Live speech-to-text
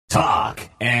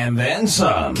and then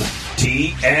some.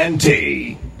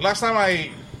 TNT. Last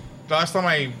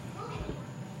time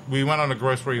we went on a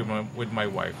grocery with my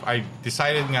wife. I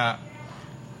decided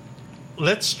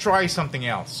let's try something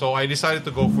else. So I decided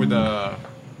to go for the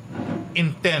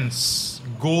Intense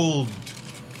Gold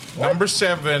number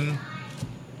 7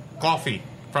 coffee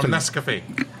from Nescafe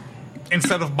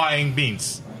instead of buying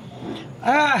beans.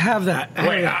 I have that.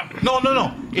 Wait,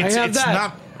 no. It's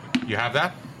not. You have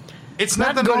that? It's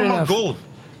not the normal enough. gold.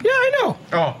 Yeah, I know.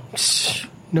 Oh.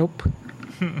 Nope.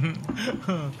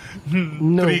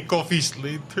 No. 3 coffees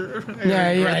later.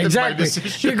 Yeah, exactly.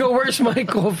 You go, where's my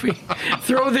coffee?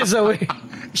 Throw this away.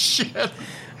 Shit.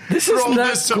 This is Throw not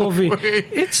this coffee. away.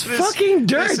 It's fucking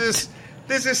dirt.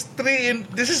 This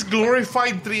is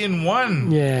glorified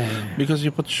 3-in-1. Yeah. Because you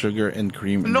put sugar and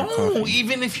cream in your coffee. No,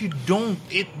 even if you don't,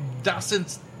 it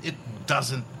doesn't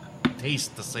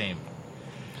taste the same.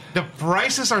 The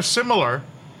prices are similar.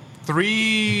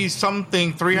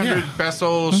 300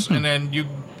 pesos, and then you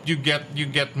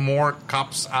get more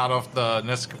cups out of the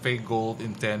Nescafe Gold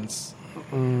Intense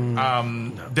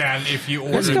than if you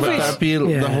order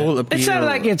the whole appeal. It's not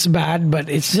like it's bad, but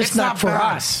it's just not for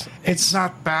bad. us. It's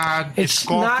not bad. It's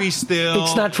coffee still.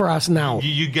 It's not for us now.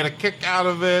 You get a kick out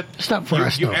of it. It's not for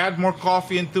us. You now. add more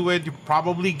coffee into it. You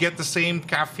probably get the same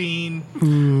caffeine.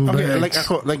 Okay,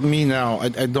 like me now,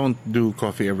 I don't do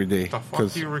coffee every day. The fuck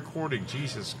are you recording?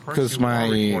 Jesus Christ! Because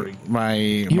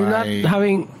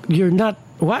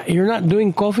You're not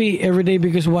doing coffee every day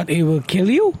because what, it will kill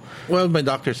you? Well, my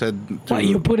doctor said. What,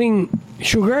 you're putting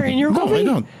sugar in your coffee?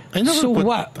 No, I don't. I never so put,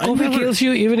 what? Coffee kills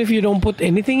you even if you don't put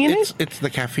anything in it? It's the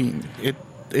caffeine. It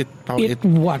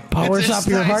what powers up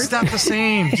your heart? It's not the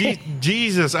same.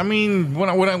 Jesus, I mean, when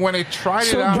I tried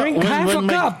it out, drink half a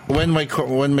cup. When my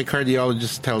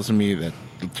cardiologist tells me that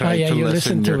try to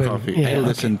listen to your coffee, I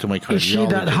listen to my cardiologist. Is she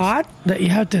that hot that you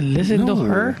have to listen to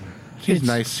her? She's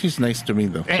nice. She's nice to me,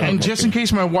 though. And just in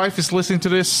case my wife is listening to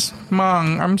this,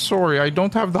 Mang, I'm sorry. I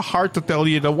don't have the heart to tell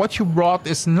you that what you brought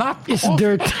is not It's coffee.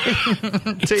 dirt.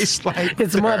 Tastes like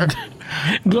It's dirt. mud.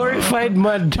 Glorified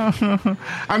mud.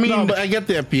 I mean, no, but I get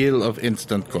the appeal of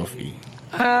instant coffee.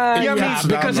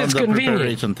 Because it's convenient.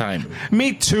 Preparation time.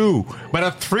 Me too. But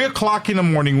at 3 o'clock in the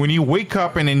morning, when you wake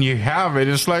up and then you have it,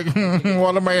 it's like,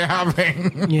 what am I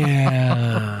having?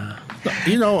 Yeah.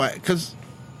 You know, because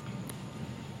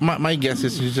my guess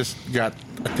is you just got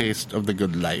a taste of the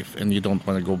good life and you don't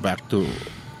want to go back to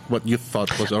what you thought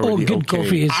was already good okay.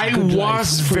 coffee is I good was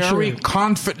life, for very sure.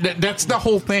 confident. That's the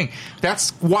whole thing.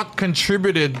 That's what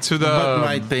contributed to the... But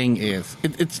my thing is,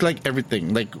 it's like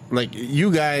everything. Like you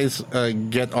guys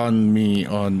get on me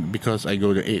because I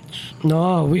go to H.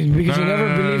 No, because you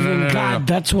never believe in God. no.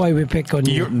 That's why we pick on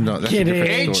you. No, that's Kidding. a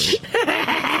different story.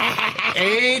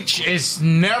 H is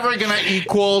never going to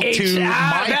equal to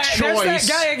my choice. That's that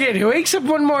guy again. He wakes up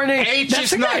one morning. H that's is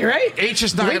the not, guy, right? H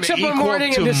is not going wakes to up one equal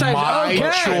morning to and decides,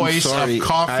 my choice sorry, of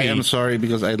coffee. I am sorry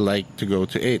because I like to go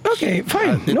to H. Okay,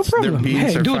 fine. No problem.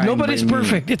 Hey, dude, nobody's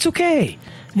perfect. It's okay.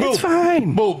 It's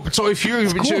fine. Boo. So if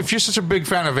you're such a big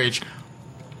fan of H,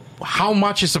 how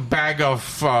much is a bag of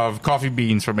coffee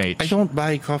beans from H? I don't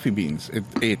buy coffee beans at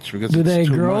H because Do it's they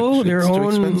too grow much. their It's too own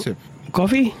expensive.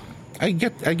 coffee? I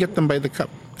get them by the cup.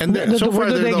 And Where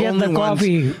do they get the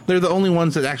coffee? They're the only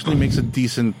ones that actually makes a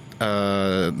decent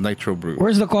nitro brew.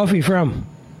 Where's the coffee from?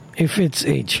 If it's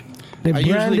H, they I brand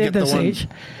usually it get the as one- H.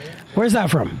 Where's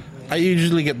that from? I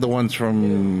usually get the ones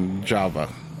from Java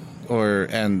or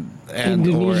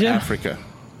Indonesia? or Africa.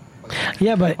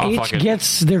 Yeah, but Oh, H fuck it.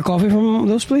 gets their coffee from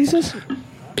those places.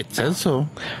 It says so.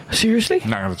 Seriously?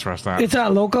 Not going to trust that. It's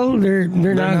not local. They're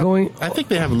not going. I think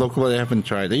they have local, but I haven't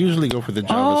tried. I usually go for the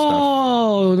Java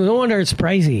Oh, no wonder it's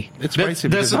pricey. stuff. It's pricey.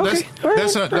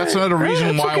 because That's another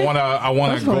reason why okay. I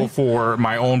want That's to go fine. for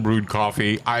my own brewed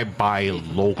coffee. I buy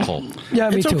local. Yeah,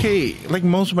 me it's too. okay. Like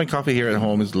most of my coffee here at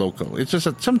home is local. It's just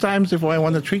that sometimes if I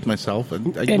want to treat myself,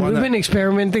 And we've been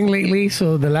experimenting lately.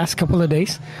 So the last couple of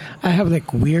days, I have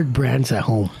like weird brands at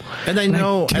home. And I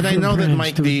know, Like and I know that different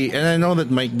Mike brands, D, and I know that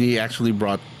Mike D actually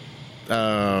brought.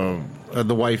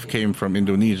 The wife came from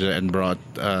Indonesia and brought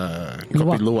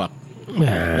kopi luwak.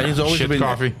 And he's always Shit been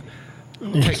coffee.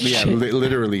 Yeah,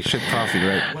 literally shit coffee,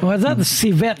 right? What's that?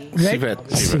 Civet, right?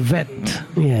 Civet.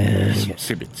 Yeah.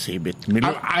 Sibit.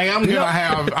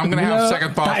 I'm gonna have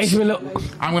second thoughts. Milo.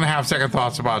 I'm gonna have second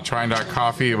thoughts about trying that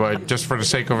coffee, but just for the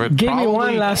sake of it, Gave me probably-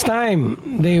 one last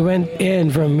time. They went in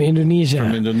from Indonesia.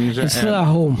 From Indonesia, It's still and- at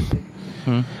home.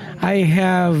 I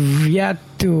have yet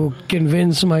to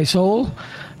convince my soul.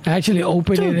 I actually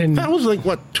opened it and. That was like,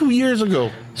 what, 2 years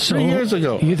ago? 3 years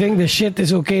ago. You think the shit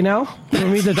is okay now for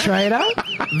me to try it out?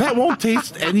 That won't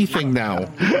taste anything now.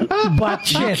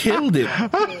 But You shit. killed it.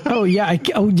 Oh yeah,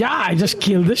 I just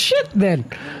killed the shit then.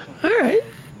 All right,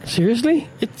 seriously?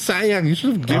 It's sayang. You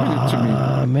should have given it to me.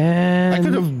 Ah man. I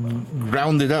could have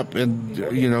ground it up and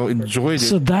enjoyed it.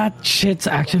 So that shit's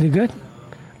actually good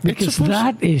because supposed-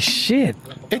 that is shit.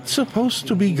 It's supposed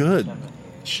to be good.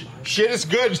 Shit is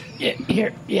good. Yeah,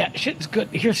 here, yeah, shit's good.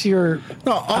 Here's your.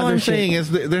 No, all other I'm shit. saying is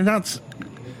they're not.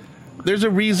 There's a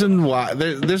reason why.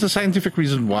 There's a scientific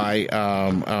reason why.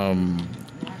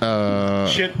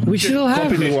 Shit. We still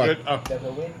have. Kopi is Luwak.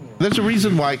 good. There's a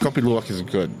reason why Kopi Luwak is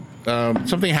good.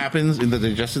 Something happens in the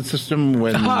digestive system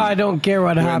when. I don't care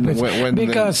what happens when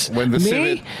because when the me,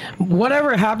 civet-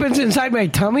 whatever happens inside my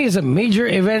tummy is a major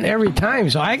event every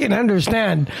time. So I can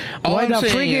understand All why I'm the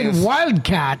saying freaking is-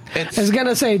 wildcat is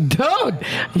gonna say, "Dude,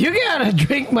 you gotta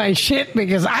drink my shit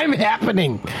because I'm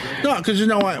happening." No, because you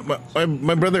know what,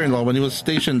 my brother-in-law when he was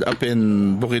stationed up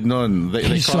in Bukidnon,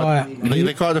 they saw caught it.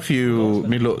 they caught a few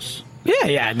milos.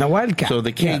 Yeah, the wildcat. So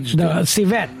they caged the it.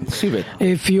 civet. Civet.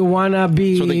 If you wanna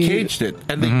be, So they caged it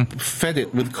and they fed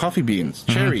it with coffee beans,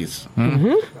 cherries,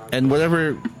 and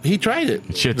whatever. He tried it.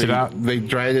 Shits it out. They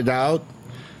dried it out.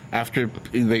 After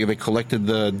they collected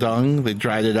the dung, they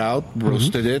dried it out,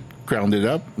 roasted it, ground it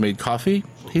up, made coffee.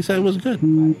 He said it was good.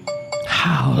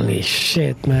 Holy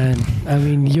shit, man! I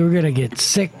mean, you're gonna get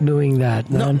sick doing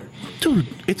that, man. Dude,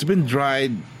 it's been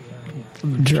dried.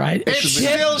 Dried It's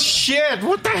still shit.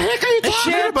 What the heck are you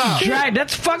talking shit, about? dried.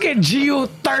 That's fucking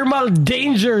geothermal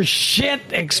danger shit.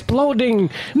 Exploding,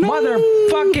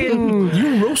 motherfucking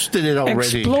You roasted it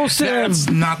already. explosive. That's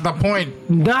not the point.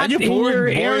 Not And you in poured your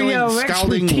area of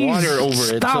scalding expertise. water over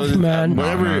it. Stuff, so that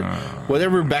man.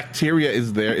 whatever bacteria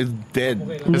is there is dead.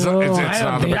 It's No, not, it's I not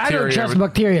don't a think- I don't bacteria. trust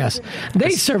bacteria. They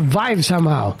survive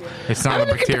somehow. It's not I mean,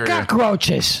 a look at the bacteria.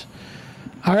 cockroaches.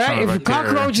 All right, not a if bacteria.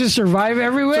 cockroaches survive So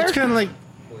everywhere, it's kind of like,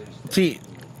 see,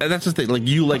 that's the thing. Like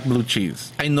you like blue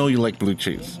cheese. I know you like blue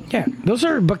cheese. yeah, those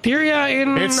are bacteria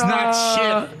in. It's not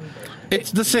shit. It's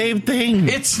the same thing.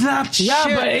 It's not Yeah,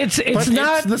 shit. but it's But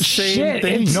not it's the same shit.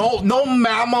 thing. It's- no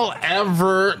mammal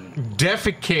ever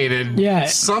defecated Yeah.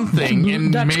 something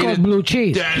and That's made called it, blue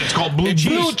cheese. Yeah, it's called blue cheese.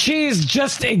 Blue cheese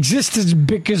just exists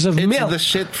because of It's milk. the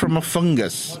shit from a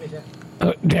fungus.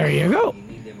 There you go.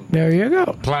 There you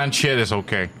go. Plant shit is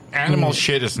okay. Animal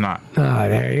shit is not. Ah,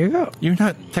 there you go. You're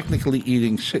not technically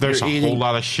eating shit. There's You're a eating. whole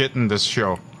lot of shit in this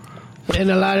show. And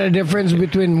a lot of difference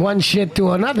between one shit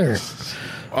to another.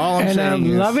 All I'm And saying I'm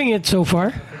is, loving it so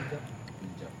far.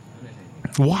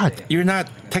 What? you're not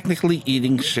technically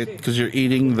eating shit because you're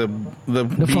eating the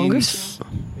beans, fungus?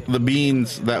 the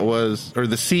beans that was or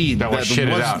the seed That was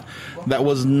shitted out. that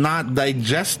was not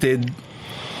digested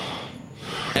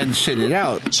and shitted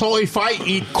out. So if I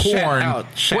eat corn,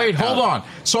 Shat wait, hold out. on.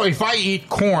 So if I eat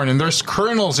corn and there's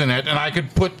kernels in it, and I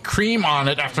could put cream on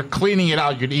it after cleaning it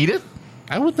out, you'd eat it?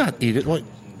 I would not eat it. What?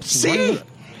 See,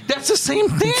 that's the same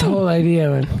It's the thing. whole idea,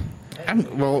 man.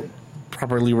 Well,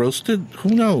 properly roasted. Who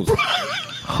knows?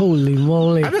 Holy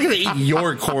moly. I'm not gonna eat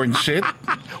your corn shit.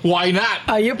 Why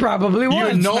not? You probably You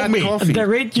would. know not me. coffee. At the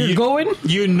rate you're going,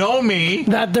 You know me.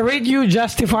 at the rate you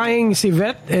justifying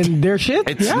civet and their shit,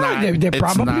 It's yeah, not. they it's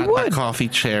probably not would. a coffee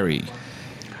cherry.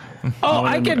 Oh,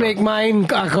 I can make mine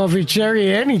a coffee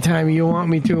cherry anytime you want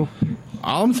me to.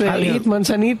 All I'm saying I'll is, eat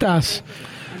manzanitas.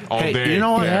 All hey, day. you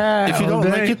know what? Yeah, if you all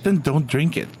don't day. like it, then don't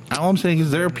drink it. All I'm saying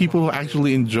is there are people who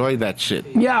actually enjoy that shit.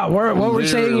 Yeah, what we're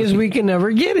saying is we can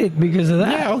never get it because of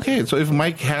that. Yeah, okay. So if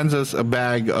Mike hands us a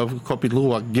bag of Kopi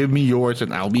Luwak, give me yours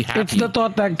and I'll be happy. It's the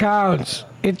thought that counts.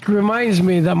 It reminds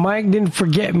me that Mike didn't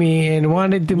forget me and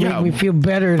wanted to make Yeah, me feel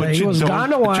better but that he you was don't- gone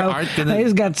a but you while. aren't gonna-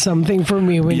 He's got something for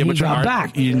me when yeah, he but you got aren't-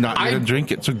 back. you're not going I- to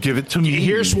drink it, so give it to me.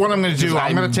 Here's what I'm going to do. Because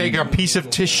I'm going to take a piece of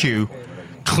tissue,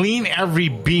 clean every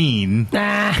bean.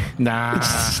 Nah, Nah.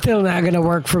 still not gonna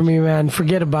work for me, man.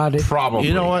 Forget about it. Probably.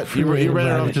 You know what? You're Forget better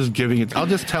about off it. just giving it. I'll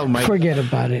just tell Mike. Forget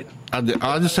about it.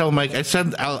 I'll just tell Mike.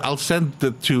 I'll send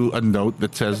the two a note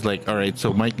that says like, all right,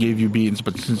 so Mike gave you beans,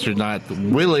 but since you're not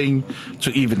willing to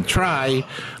even try,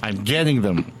 I'm getting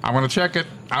them. I'm going to check it.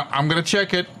 I'm going to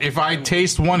check it. If I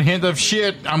taste one hint of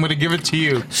shit, I'm going to give it to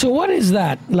you. So what is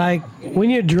that? Like when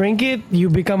you drink it, you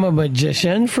become a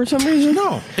magician for some reason?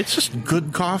 No, it's just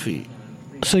good coffee.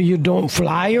 So you don't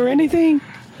fly or anything?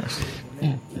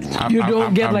 You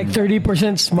don't get like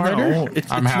 30% smarter? No,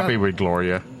 I'm happy with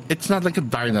Gloria. It's not like a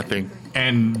Dyna thing.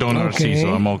 And Don Okay.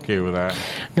 Narciso, I'm okay with that.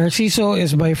 Narciso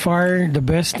is by far the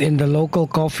best in the local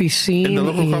coffee scene. In the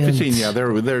local coffee and scene, yeah,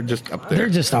 they're just up there. They're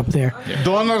just up there.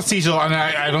 Don Narciso, and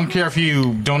I don't care if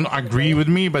you don't agree with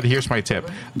me, but here's my tip.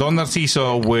 Don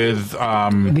Narciso with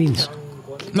Beans.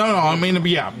 No, I mean,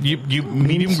 yeah, you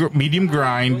medium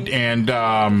grind and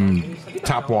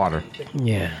tap water.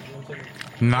 Yeah.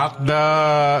 Not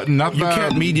You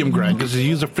can't medium grind because you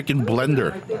use a freaking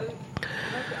blender.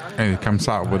 And it comes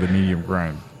out with a medium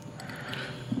grind.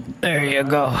 There you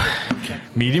go.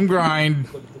 Medium grind,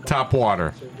 tap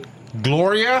water.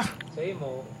 Gloria,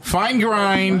 fine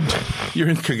grind. You're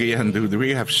in Cagayan, dude.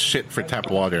 We have shit for tap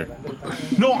water.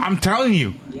 No, I'm telling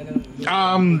you.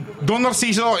 Don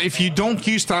Narciso, if you don't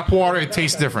use tap water, it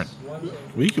tastes different.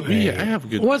 I have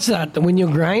good. What's that? When you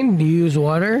grind, do you use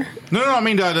water? No, I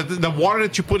mean the water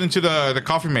that you put into the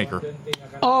coffee maker.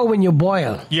 Oh, when you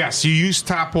boil. Yes, you use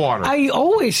tap water. I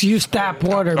always use tap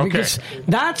water Okay. because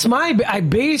that's I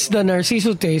base the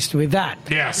Narciso taste with that.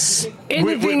 Yes.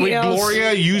 Anything with else-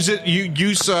 Gloria, you use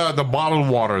the bottled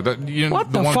water.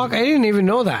 What the fuck? I didn't even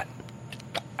know that.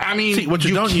 I mean, See, what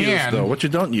you don't use, can. though, what you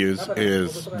don't use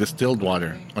is distilled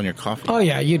water on your coffee. Oh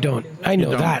yeah, you don't. I know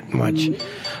don't? that much.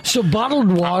 So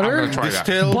bottled water, gonna try that.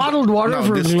 Distilled, bottled water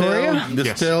for Gloria.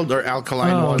 Distilled or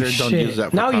alkaline Oh water, don't shit! use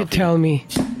that for Now coffee. you tell me.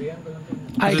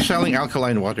 They're selling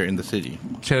alkaline water in the city.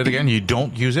 Say it again. You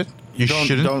don't use it. You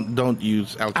shouldn't. Don't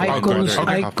use alkaline I, water. cons- in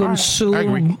I coffee.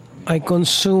 consume. I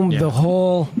consume the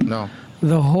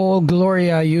whole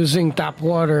Gloria using tap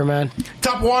water, man.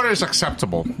 Tap water is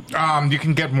acceptable. You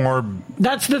can get more.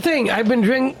 That's the thing. I've been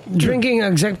drinking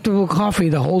acceptable coffee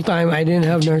the whole time. I didn't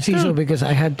have Narciso because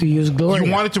I had to use Gloria.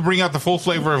 You wanted to bring out the full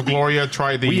flavor of Gloria.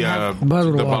 Try the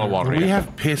bottled bottled water. We yeah.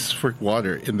 have piss for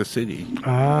water in the city.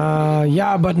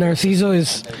 Yeah, but Narciso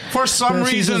is For some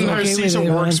Narciso's reason, okay with Narciso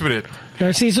it, works man. with it.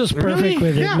 Narciso's perfect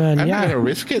with it, man. I'm not Yeah, gonna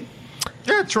risk it.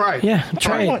 Yeah, try it. yeah.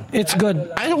 Try it. It's good.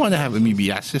 I don't want to have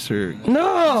amoebiasis or.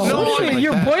 No, shit like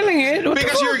you're that. boiling it. What the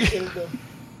Because fuck?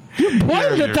 you're boil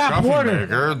the your tap coffee water.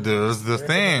 maker does the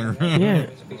thing. Yeah.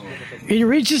 It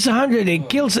reaches 100. It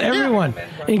kills everyone,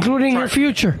 including your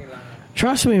future.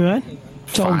 Trust me, man.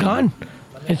 It's all gone.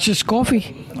 It's just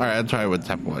coffee. All right, I'll try it with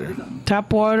tap water.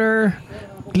 Tap water.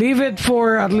 Leave it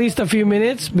for at least a few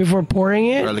minutes before pouring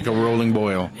it. Or like a rolling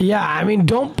boil. Yeah, I mean,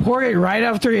 don't pour it right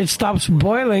after it stops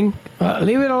boiling.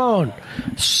 Leave it alone.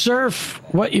 Surf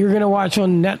what you're going to watch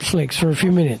on Netflix for a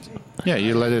few minutes. Yeah,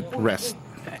 you let it rest.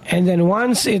 And then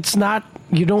once it's not,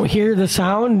 you don't hear the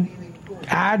sound,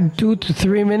 add 2 to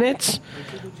 3 minutes,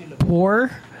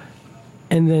 pour,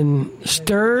 and then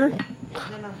stir.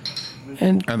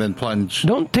 And And then plunge.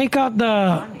 don't take out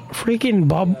the freaking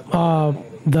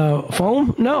the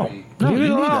foam. No, leave you it need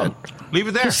alone. Leave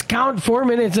it there. Just count 4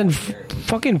 minutes and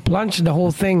fucking plunge the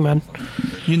whole thing, man.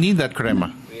 You need that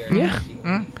crema. Yeah.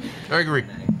 I agree.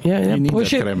 Yeah, need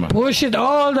push that it, crema. push it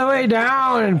all the way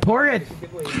down and pour it.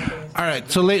 All right,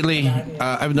 so lately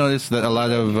I've noticed that a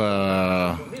lot of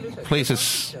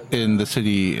places in the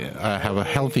city have a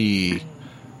healthy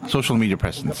social media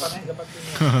presence.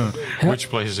 Which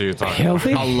places are you talking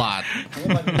Healthy. A lot.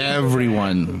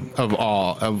 Everyone of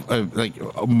all of like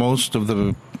most of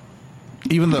the,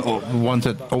 even the ones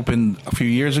that opened a few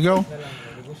years ago,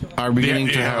 are beginning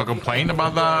Do you to have a have. complaint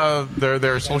about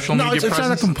their social No, media it's not a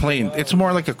presence? complaint. It's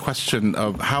more like a question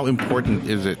of how important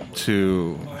is it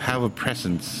to have a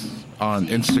presence on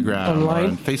Instagram or Online?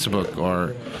 on Facebook,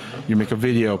 or you make a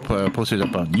video, post it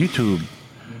up on YouTube.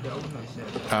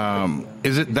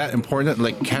 Is it that important?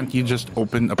 Like, can't you just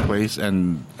open a place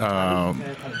and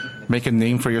make a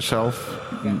name for yourself?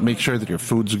 Make sure that your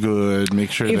food's good.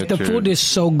 Make sure If that the food is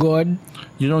so good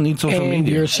you don't need social and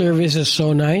media. your service is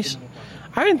so nice,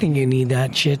 I don't think you need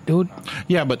that shit, dude.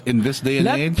 Yeah, but in this day and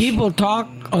Let age, people talk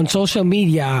on social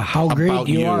media how great about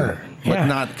you are. but Yeah.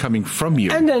 not coming from you.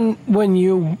 And then when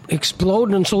you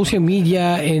explode on social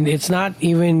media and it's not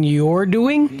even your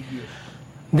doing,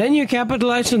 then you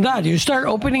capitalize on that. You start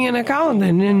opening an account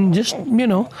and then just,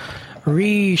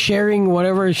 re-sharing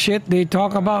whatever shit they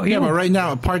talk about you. Yeah, but right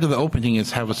now, part of the opening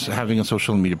is having a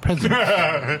social media presence,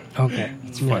 Okay.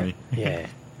 It's funny. Yeah.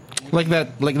 like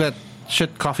that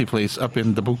shit coffee place up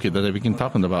in the Bukid that I've been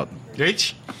talking about.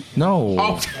 H? No,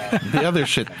 Oh. the other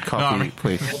shit coffee I mean-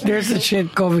 place. There's a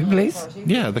shit coffee place.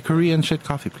 Yeah, the Korean shit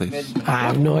coffee place. I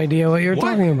have no idea what you're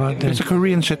talking about then. There's a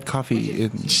Korean shit coffee.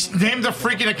 Just name the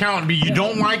freaking account. You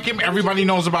don't like him, everybody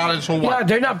knows about it, so what? Yeah,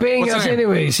 they're not paying What's us the name?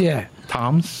 anyways, yeah.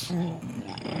 Tom's.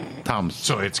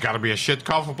 So it's got to be a shit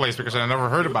coffee place because I never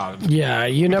heard about it. Yeah,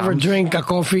 you never drink a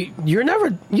coffee. You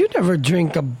never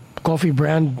drink a coffee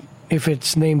brand if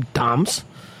it's named Tom's.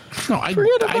 No, I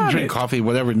Forget about drink it. coffee,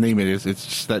 whatever name it is. It's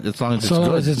just that as long as it's So long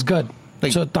good. as it's good.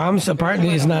 Like- So Tom's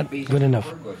apparently is not good enough.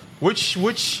 Which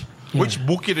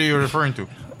bukid are you referring to?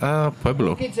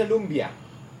 Pueblo. It's a lumbia.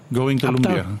 Going to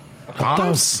Uptown. Lumbia.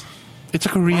 Tom's? It's a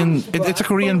Korean. It's a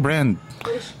Korean brand.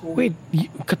 Wait,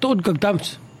 katuod kag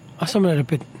Tom's. Asa mo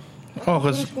nalapit? Oh,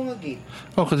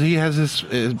 because he has his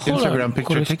Instagram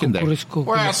picture taken there.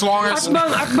 Well, as long as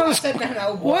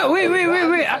Atbang,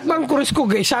 wait. Atbang Kurisco,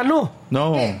 Gaisano.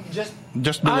 No,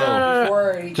 just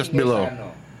below. Just below.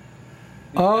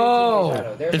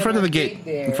 Oh. In front of the gate.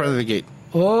 In front of the gate.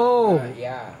 Oh.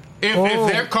 Yeah.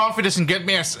 if their coffee doesn't get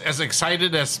me as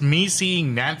excited as me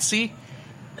seeing Nancy,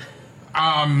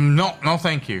 no,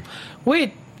 thank you.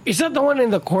 Wait, is that the one in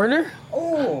the corner?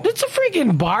 Oh, That's a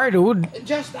freaking bar, dude.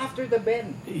 just after the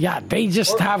bend. Yeah, they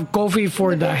just have coffee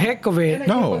for the heck of it.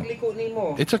 No. Pagliko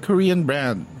nimo. It's a Korean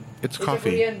brand. It's It's a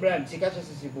coffee. Korean brand. Sikat siya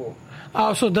sa Cebu.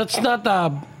 Oh, so that's not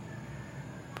a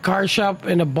car shop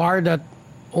and a bar that's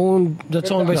owned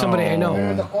by somebody I know.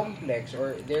 Pero the complex,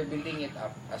 or they're building it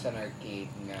up as an arcade.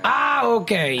 Nga. Ah,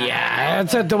 okay, yeah,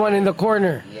 that's at the one in the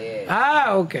corner. Yes.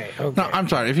 Ah, okay. No, I'm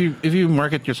sorry. If you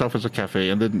market yourself as a cafe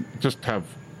and then just have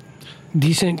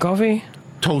Decent coffee.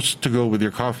 toast to go with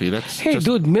your coffee, that's Hey, just,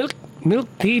 dude, milk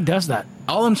tea does that.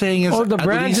 all I'm saying is All the at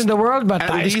brands least- in the world, but at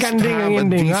Thais least Kanding have ang a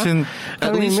ending, decent- huh? I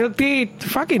at mean, least- milk tea,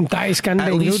 fucking Thais Kanding.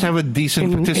 At least dude. have a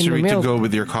decent In the patisserie to milk. go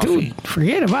with your coffee. Dude,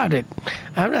 forget about it.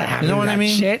 I'm not having know what that I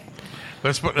mean? shit.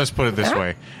 Let's put it this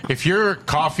way: if your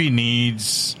coffee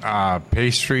needs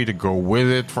pastry to go with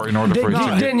it in order for it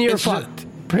to Then you're It's- fucked.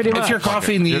 Pretty much. If your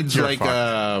coffee Okay, needs you're like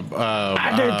fucked.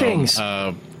 Other things.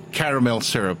 Caramel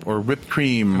syrup or whipped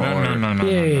cream, no.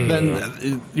 Yeah.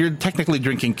 then you're technically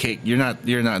drinking cake. You're not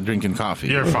drinking coffee.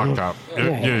 You're fucked up.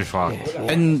 You're fucked.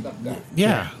 And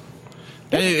yeah,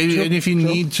 and if you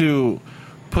need to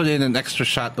put in an extra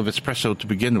shot of espresso to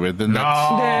begin with, then No,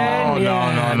 Then,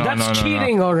 yeah, no. that's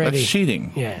cheating already. that's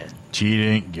cheating. Yeah.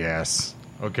 Cheating, yes.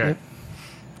 Okay.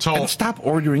 So And stop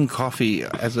ordering coffee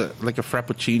as a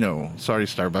frappuccino. Sorry,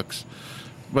 Starbucks,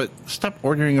 but stop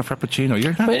ordering a frappuccino.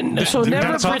 You're not. But, so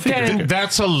never that's, pretend.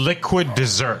 that's a liquid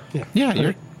dessert. Yeah,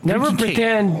 you're Never drinking cake.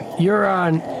 pretend you're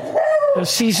on a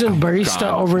seasoned barista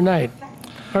God. overnight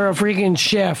or a freaking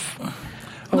chef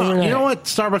No, overnight. you know what?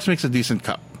 Starbucks makes a decent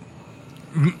cup.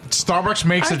 Starbucks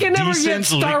makes I a can never get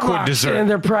decent liquid Starbucks dessert. and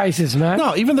their prices, man.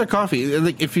 No, even their coffee.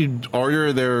 Like if you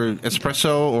order their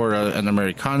espresso or an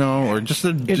americano or just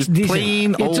a It's just decent.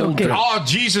 plain It's old okay. drip. Oh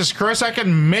Jesus Christ! I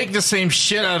can make the same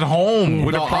shit at home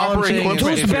with No, a all proper I'm saying is equipment.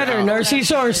 Who's if better, you're out-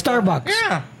 Narciso or Starbucks?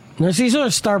 Yeah. Narciso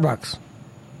or Starbucks?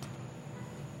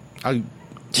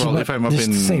 Well, if I'm up Just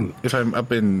the same.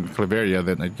 in Claveria,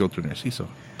 then I'd go to Narciso.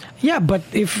 Yeah, but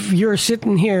if you're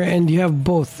sitting here and you have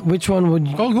both, which one would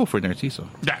you I'll go for Narciso.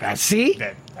 see?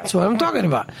 Yeah. That's what I'm talking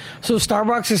about. So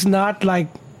Starbucks is not like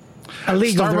a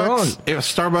league of their own.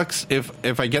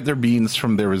 If I get their beans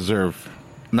from their reserve,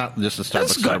 not just a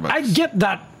That's Starbucks. good. Starbucks. I get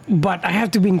that, but I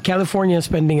have to be in California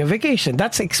spending a vacation.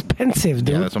 That's expensive,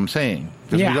 dude. Yeah, that's what I'm saying.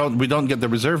 Because Yeah. we don't get the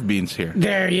reserve beans here.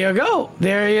 There you go.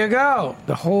 There you go.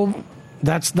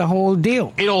 That's the whole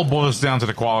deal. It all boils down to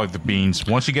the quality of the beans.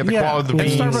 Once you get the Yeah, quality of the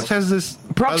and beans, Starbucks has this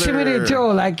Proximity other-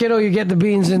 too, like you get the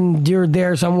beans and you're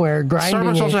there somewhere grinding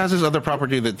Starbucks it. also has this other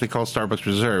property that they call Starbucks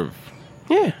Reserve,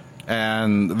 Yeah.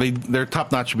 and their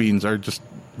top-notch beans are just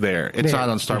there. It's There. not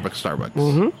on Starbucks.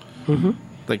 Mm-hmm.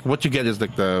 Like what you get is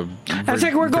like the. That's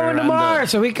like we're going to veranda-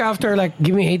 Mars a week after. Like,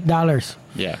 give me $8.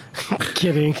 Yeah.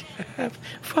 Kidding.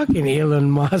 Fucking Elon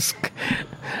Musk.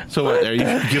 So what, are you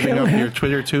giving up your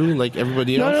Twitter too, like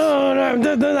everybody else?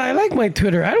 No. I like my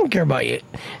Twitter. I don't care about it.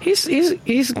 It's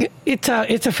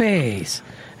a phase.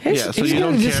 Yeah, so He's you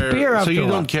gonna don't disappear care. after So you a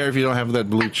while. don't care if you don't have that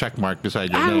blue check mark beside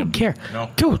your I name. don't care. No.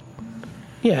 Dude.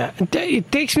 Yeah,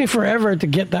 it takes me forever to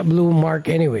get that blue mark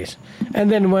anyways. And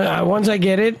then once I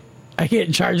get it, I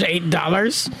get charged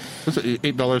 $8. What's it,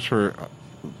 $8 for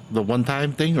the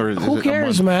one-time thing, or is Who it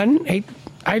cares, a month? man?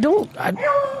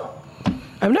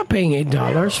 I'm not paying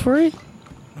 $8 for it.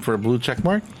 For a blue check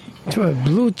mark? To a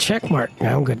blue check mark.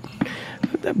 No, I'm good.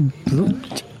 The blue.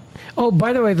 Oh,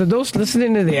 by the way, to those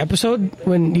listening to the episode,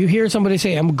 when you hear somebody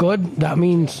say "I'm good," that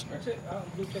means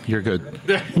You're good.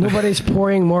 nobody's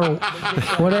pouring more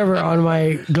whatever on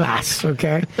my glass.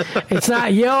 Okay, it's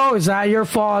not it's not your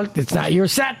fault. It's not your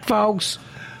set, folks.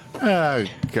 Oh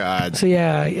God. So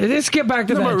yeah, let's get back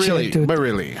to No, that but really, shit, dude. but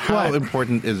really, how What?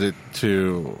 important is it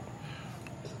to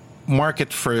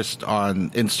market first on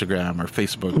Instagram or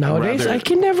Facebook? Nowadays, rather- I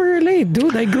can never relate,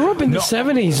 dude. I grew up in the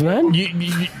 '70s, man. you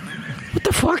What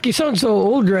the fuck? You sound so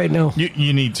old right now.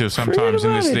 you need to sometimes in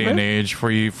about this it, day and man. age for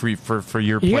your You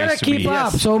place gotta to keep be.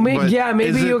 up. So maybe, but maybe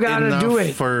is you it gotta do enough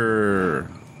it.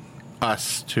 for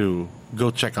us to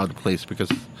go check out the place because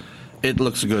it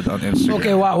looks good on Instagram.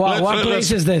 Okay, what Let's-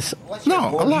 place is this?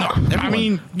 No, a lot. I Everyone.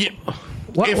 mean, yeah,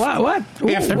 What? if- What?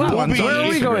 if Ooh, what? Booby- Where are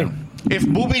we Instagram. going? if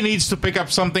Booby needs to pick up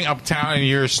something uptown and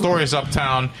your store is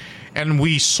uptown, and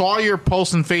we saw your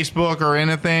post on Facebook or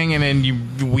anything, and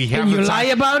then we have And you the lie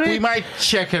time, about it? we might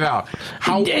check it out.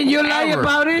 And you lie However-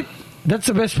 about it? That's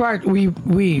the best part.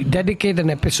 We dedicate an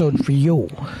episode for you.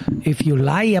 If you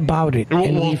lie about it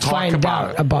and We'll we talk find about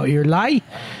out it. about your lie,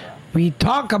 we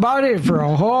talk about it for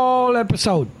a whole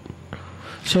episode.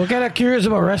 So kind of curious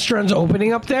about restaurants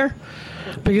opening up there.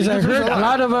 Because I heard a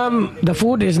lot of them, the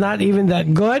food is not even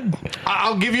that good.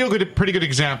 I'll give you a pretty good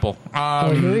example.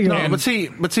 Here you go. No, but see,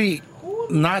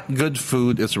 not good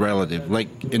food is relative. Like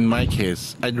in my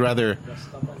case, I'd rather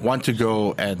want to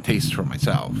go and taste for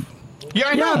myself. Yeah,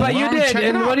 I know. Yeah, but you Well, did. check it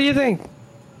And out. what do you think?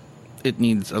 It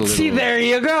needs a little. See, there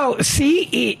you go. See,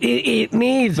 it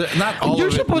needs. Not all You're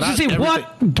of it, supposed to not say, everything.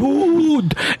 what?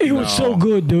 Dude, it was so No.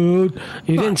 good, dude.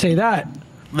 You didn't say that.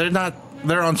 They're not.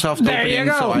 They're on soft There you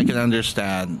opening, go. so I can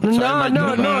understand. So No, I might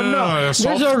no, do no, that. no. The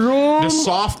soft- There's a room the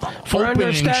soft for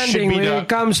opening should understanding be when the- it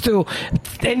comes to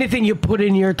anything you put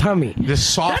in your tummy. The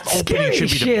soft That's opening scary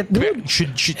should be shit, the dude. should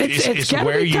It's is gotta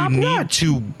where be you top need notch.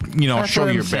 to That's show what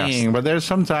I'm your best. saying, but there's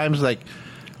sometimes like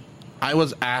I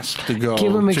was asked to go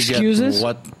Give 'em to excuses?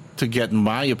 get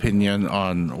my opinion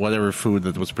on whatever food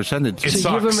that was presented to It me.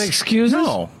 So give sucks. them excuses?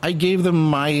 No, I gave them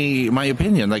my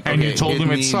opinion. Like, And you okay, told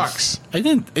them it needs- sucks. I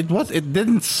didn't. It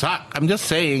didn't suck. I'm just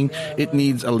saying it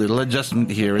needs a little adjustment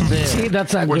here and there. See,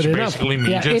 that's not Which good enough. basically means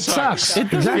Yeah, it it sucks. sucks.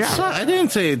 It doesn't Exactly. suck. I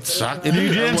didn't say it sucked. It You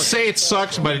didn't what- say it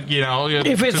sucks, but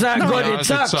If it's not good, it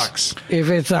sucks. If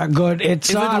it's not good, it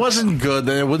If sucks. it wasn't good,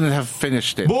 then I wouldn't have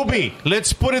finished it. Booby,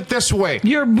 let's put it this way.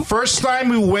 You're- First time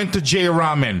we went to J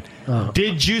Ramen,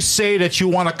 did you say that you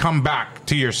want to come back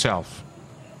to yourself?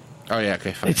 Oh yeah,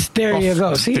 okay, fine. It's there you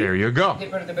go. See, There you go. Hindi,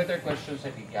 pero the better question sa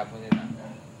Kikapo nila.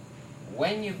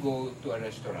 When you go to a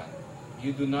restaurant,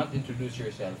 you do not introduce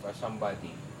yourself as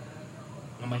somebody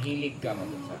na mahilig ka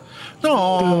mag-isa.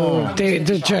 No,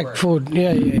 to check food.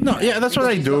 Yeah, yeah. no, yeah, that's what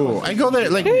I do. I go there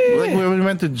like when we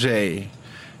went to Jay.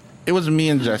 It was me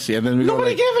and Jesse, and then we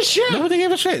Nobody go like, gave a shit. Nobody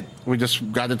gave a shit. We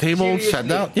just got the table, sat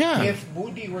down. Yeah, If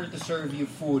Budi were to serve you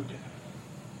food,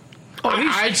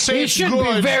 I'd say He it's should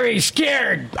good. be very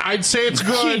scared. I'd say it's He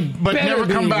good, but better never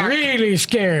come be back. really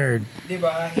scared.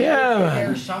 diba? Yeah, man.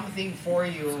 There's something for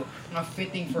you na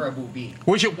fitting for a booby.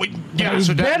 Yeah, He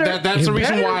so better- that's he the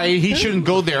reason better. why he shouldn't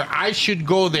go there. I should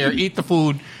go there, eat the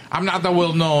food. I'm not that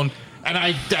well known, and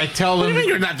I tell What do you mean him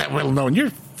you're not that well known?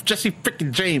 You're Jesse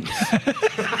freaking James.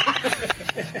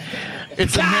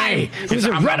 it's a name. Who's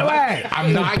a runaway?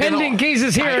 I'm not Pending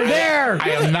cases here and there. I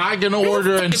am not going to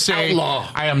order and say. outlaw.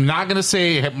 I am not going to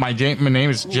say my name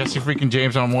is Jesse freaking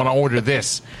James, and I want to order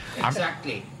this.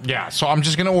 Exactly. Yeah, so I'm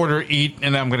just going to order, eat,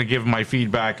 and I'm going to give my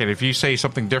feedback. And if you say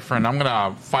something different, I'm going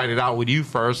to fight it out with you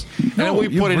first, and then we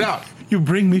put it out. You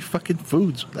bring me fucking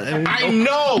foods. I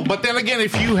know, but then again,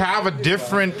 if you have a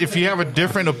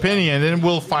different opinion, then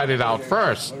we'll fight it out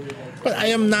first. But I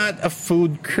am not a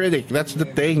food critic. That's the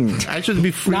thing. I should be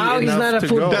free Now he's enough not a to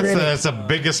food go. critic. That's the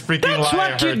biggest freaking That's lie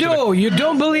what I you heard do. You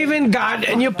don't believe in God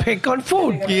and you pick on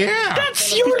food. today. Yeah,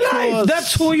 That's your life.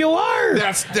 That's who you are.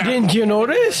 Didn't you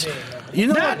notice? You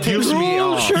know That what tips me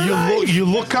rules off? your life. You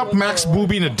look up Max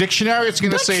Booby in a dictionary. It's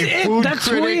going to That's say it. food That's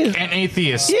who he critic is. and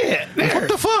atheist. Yeah. there. What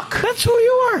the fuck? That's who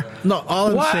you are. No,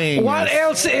 all I'm saying What is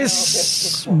else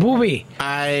is booby?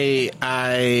 I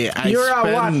You're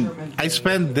a spend I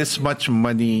spend this much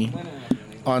money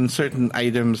on certain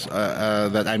items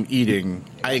that I'm eating.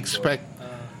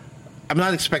 I'm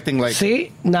not expecting like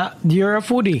See, now you're a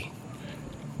foodie.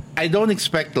 I don't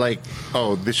expect like,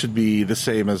 oh, this should be the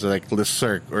same as like Le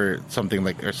Cirque or something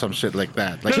like or some shit like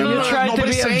that. Like No, You no, try to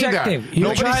nobody's be saying that. objective. You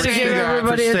Nobody's try to saying give that.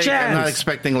 everybody a steak, I'm not chance.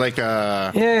 expecting like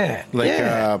a Yeah. like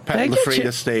yeah. a Pat I get you.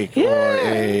 LaFreda steak Yeah.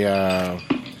 or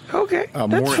a Okay, that's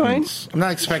Morton's. fine. I'm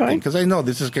not expecting fine. because I know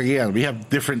this is Cagayan. We have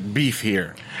different beef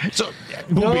here. So,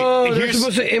 Booby, No, they're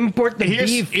supposed to import the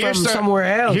beef from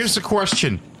somewhere else. Here's the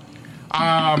question.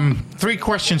 3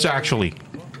 questions actually.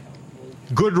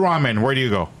 Good ramen. Where do you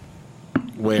go?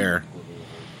 Where?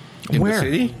 In Where? the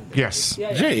city? Yes.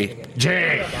 Jay.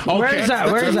 Jay. Okay. Where's that?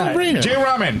 That's Where's a that? no-brainer. Jay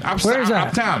Ramen. Where's that?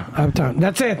 Uptown. Uptown.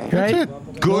 That's it, right? it.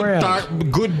 Where else?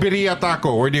 Good birria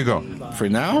taco. Where do you go? For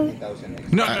now,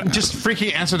 No, just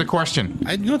freaking answer the question.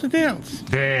 I'd go to Dale's.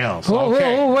 Dale's. Oh,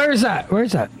 Okay. where's that?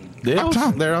 Where's that? Dale's?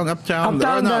 Uptown. They're on Uptown.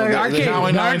 Uptown, Oh, no, the they- arcade, now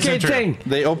in the Nine arcade Central. thing.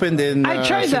 They opened in I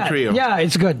tried that. Centrio. Yeah,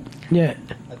 it's good. Yeah.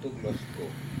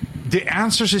 The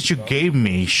answers that you gave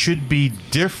me should be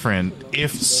different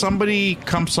if somebody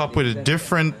comes up with a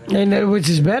different, And which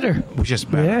is better. which is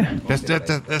better. Yeah.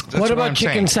 That's What about I'm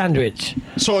chicken saying. sandwich?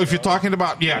 So if you're talking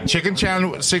about chicken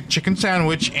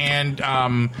sandwich and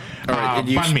All right,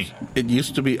 banh mi. it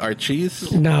used to be Archie's,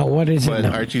 Now, what is it but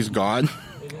now? Archie's gone.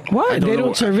 What? They know-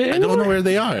 don't serve it I don't know anymore? where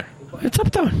they are. It's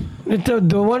uptown. It's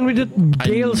the one with the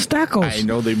Dale's Tacos. I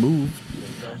know they moved.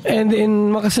 And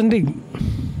in Makasandig.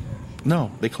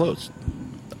 No, they closed.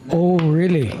 Oh,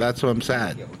 really? That's what I'm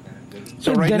sad.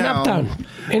 So right then now, uptown.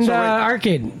 In the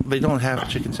arcade. they don't have a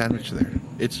chicken sandwich there.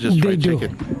 It's just They fried do.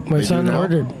 chicken. My They do son now?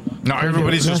 ordered. Now,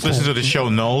 everybody who's Last listening to time. the show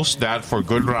knows that for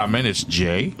good ramen, it's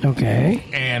Jay. Okay.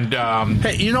 And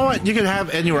Hey, you know what? You can have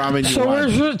any ramen you So want.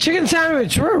 where's the chicken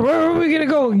sandwich? Where are we going to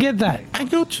go and get that? I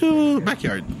go to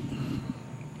backyard.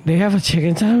 They have a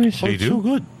chicken sandwich? They It's do? so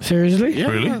good. Seriously? Yes.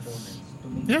 Really?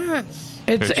 Yes.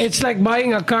 It's like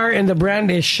buying a car and the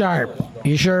brand is Sharp.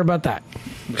 You sure about that?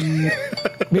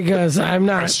 Because I'm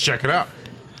let's not. check it out.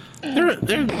 They're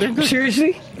good.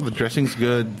 Seriously? The dressing's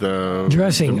good. The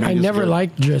Dressing. the I meat is never good.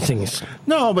 liked dressings.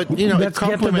 No, but you know Let's it get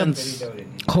to the complements.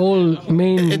 whole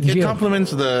main It deal.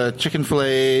 complements the chicken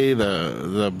fillet,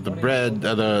 the bread,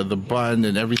 the bun,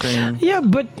 and everything. Yeah,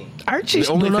 but Archie's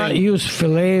The only do not thing- use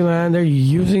filet, man. They're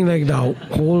using like the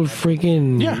whole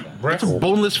freaking. Yeah, it's a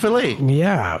boneless fillet.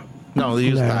 Yeah. No, they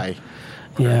use Yeah. thigh.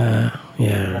 Yeah.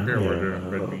 Yeah.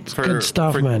 For, Good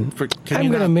stuff, man. can I'm you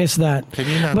gonna not- miss that. Can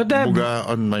you not But that buga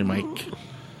on my mic?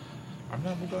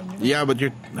 Yeah, but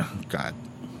you're. Oh, God.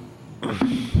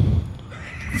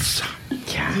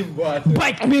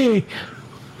 bite me.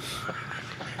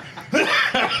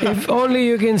 If only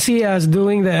you can see us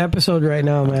doing the episode right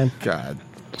now, man. God.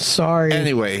 Sorry.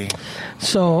 Anyway,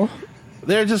 So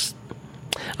they're just.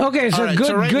 okay, so All right, good,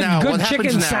 so right now, good what happens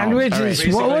chicken now? sandwiches. All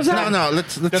right. What was No, that? no.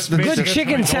 Let's Good just-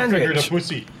 chicken sandwich. The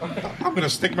pussy. I'm gonna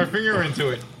stick my finger into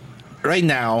it. right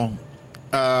now,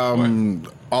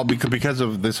 all because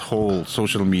of this whole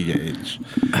social media age.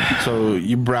 So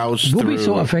you browse We'll through. be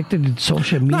so affected with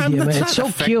social media, No, man. that's It's so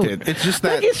not cute. affected. It's just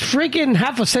Like, that- it's freaking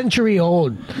half a century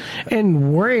old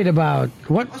and worried about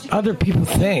what other people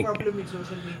think. Problem with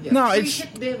social media. No, it's-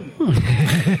 Screenshot them.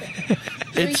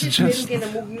 It's Screenshot just. them,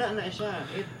 kinamugna na siya.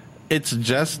 It's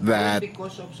just that.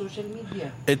 Because of social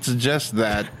media. It's just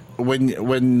that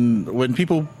when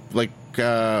people like.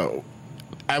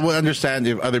 I would understand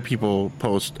if other people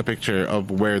post a picture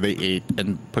of where they ate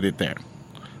and put it there.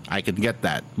 I can get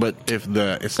that. But if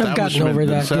the I've gotten establishment over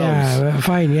that. themselves Yeah,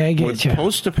 fine. Yeah, I would get you.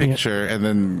 post a picture and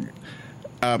then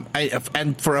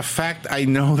and for a fact I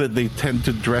know that they tend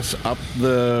to dress up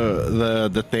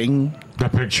the thing. The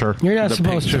picture. You're not The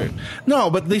supposed picture. to. No,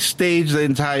 but they stage the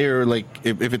entire like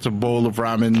if it's a bowl of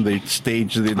ramen, they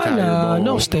stage the entire bowl.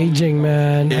 No staging,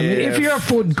 man. I mean, if If- you're a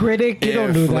food critic, you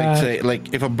don't do like that. say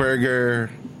like if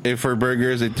for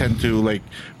burgers they tend to like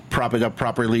prop it up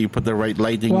properly, put the right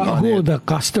lighting Well, on who it. the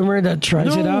customer that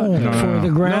tries it out for the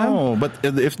gram? No, but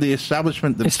if the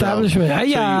establishment themselves, Establishment.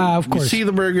 Yeah, of course. You see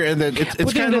the burger and then it's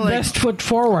Putting kind the of like best foot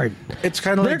forward. it's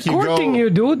kind of They're like you courting go, you,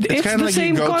 dude. It's kinda the like you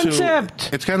same go to- concept.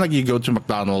 it's kind of like you go to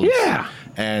McDonald's, Yeah.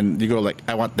 and you go like,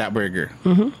 I want that burger,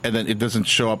 and then it doesn't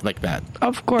show up like that.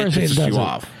 Of course it pisses doesn't. you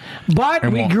off. But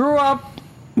we won't. grew up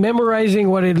memorizing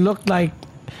what it looked like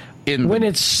In when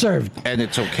it's served. and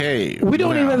it's okay. We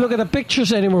don't Yeah. even look at the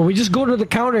pictures anymore. We just go to the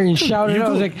counter and shout it You out.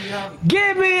 go- It's like,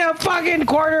 give me a fucking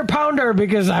quarter pounder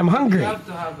because I'm hungry. You have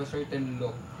to have a certain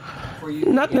look for you.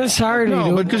 Not to get- necessarily,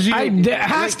 No, dude. because you- It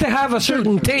has to have a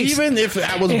certain taste. Even if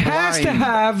I was it blind, has to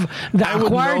have the I would know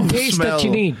acquired the taste smell. that you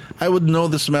need. I would know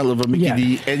the smell of a Mickey Yeah.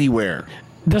 D anywhere.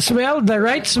 The smell, the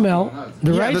right smell,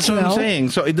 the Yeah, right that's smell. what I'm saying.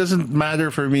 So it doesn't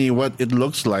matter for me what it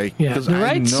looks like Yeah, because the I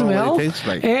right know smell, what it tastes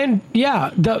like. and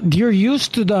yeah, you're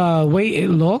used to the way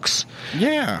it looks,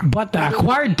 Yeah, but the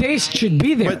acquired taste should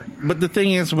be there. but the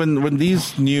thing is, when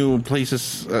these new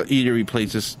places, eatery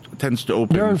places, tends to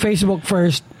open, They're on Facebook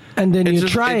first, and then it's you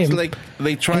just- try it's them. like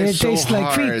they try and it so tastes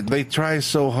like feet. hard. They try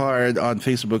so hard on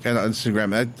Facebook and on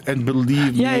Instagram, and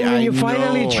believe Yeah, me, and when I you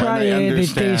finally know, try and I it, it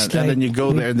understand. tastes and then like- you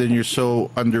go there, and then you're so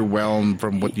underwhelmed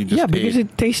from what you just yeah, ate. because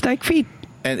it tastes like feet.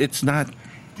 And it's not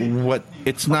what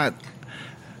it's not.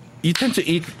 You tend to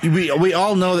eat. We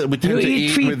all know that we You tend to eat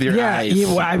eat feet. with your yeah,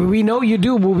 eyes. we know you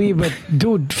do, Booby, but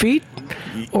dude, feet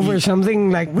over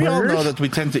something like We all burgers? know that we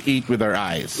tend to eat with our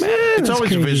eyes. Man, It's that's always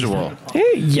crazy visual. stuff. Eh,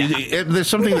 yeah. If there's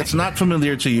something that's not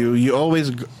familiar to you, you always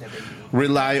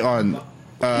rely on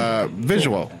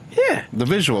visual. Yeah. The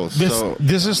visuals. This, so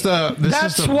this is the this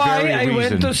That's is the why very I reason.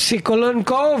 went to Sicolon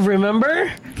Cove,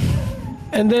 remember?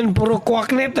 And then puro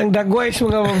kwaknit ang dagway sa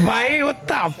mga babae. What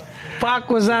the fuck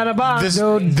was that about, This,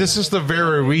 dude? this is the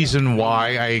very reason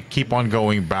why I keep on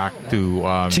going back to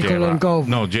Chicken Cove.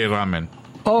 No, J Ramen.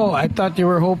 Oh, I thought you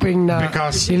were hoping na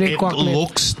Because dili it kwaknit.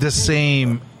 looks the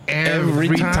same every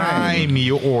Every time. time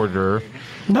you order.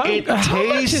 No, it how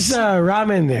much is tastes the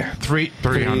ramen there?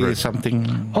 300.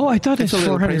 something. Oh, I thought it's It's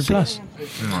a little 400 pricey. plus.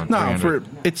 No,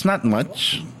 it's not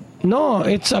much. No,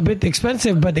 it's a bit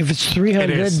expensive, but if it's 300,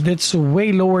 It is. that's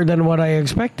way lower than what I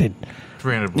expected.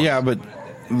 $300. Yeah, but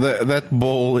that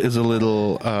bowl is a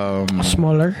little.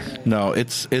 Smaller. No,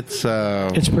 it's It's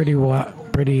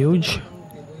pretty huge.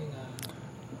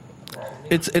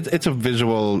 it's a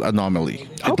visual anomaly.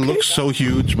 It Okay. looks so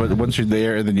huge, but once you're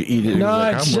there and then you eat it, No,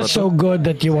 you're it's like, just so good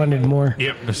that you wanted more.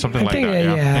 Yep, there's something I like think,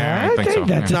 that. Yeah, I think so.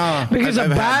 that's yeah. it. Because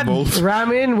I've a had bad both.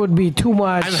 ramen would be too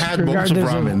much. I've had bowls of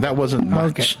regardless ramen. That wasn't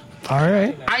much. Okay. All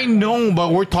right. I know,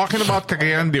 but we're talking about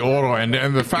Cagayan de Oro, and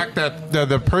the fact that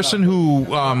the person who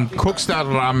cooks that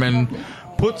ramen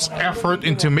puts effort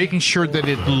into making sure that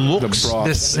it looks broth,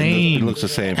 the same. it looks the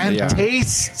same, And yeah.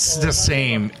 tastes the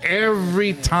same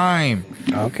every time.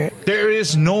 Okay. There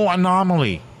is no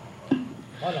anomaly.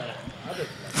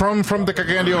 From the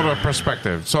Cagayan de Oro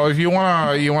perspective, so if you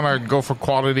wanna go for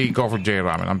quality, go for J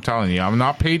Ramen. I'm telling you, I'm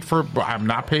not paid by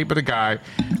the guy.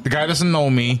 The guy doesn't know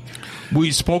me.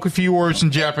 We spoke a few words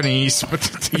in Japanese, but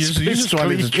You just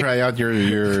wanted to try out your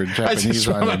I Japanese just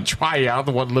want ramen. to try out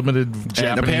what limited Japanese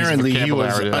And apparently he was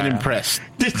vocabulary that I have. unimpressed.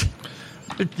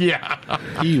 Yeah.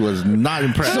 He was not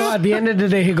impressed. So at the end of the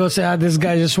day, he goes, this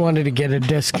guy just wanted to get a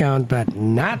discount, but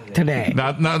not today.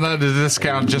 Not a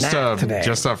discount, just Not today.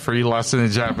 a free lesson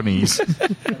in Japanese.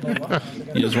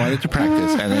 He just wanted to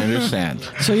practice, and I understand.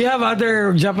 So you have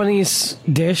other Japanese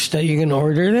dish that you can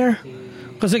order there?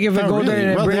 Because like if I Not go really. there and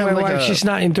I Well, bring they my have like wife, a- she's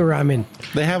not into ramen.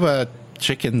 They have a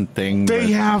chicken thing.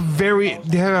 They have very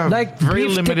Like very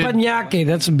beef limited. teppanyaki,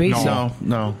 that's basic.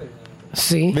 no.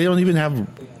 See? They don't even have.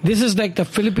 This is like the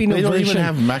Filipino They don't version. even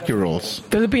have maki rolls.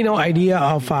 Filipino idea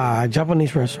of a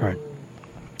Japanese restaurant.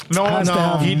 No, has to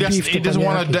have he beef doesn't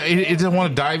want to. teppanyaki. He doesn't want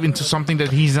to dive into something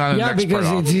that he's not an Yeah, expert because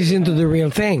on. he's into the real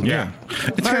thing. Yeah. It's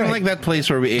kind of Alright. like that place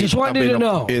where we ate. Just wanted up to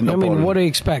know. in I mean, Opol. what do you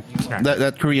expect?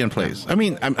 that Korean place. I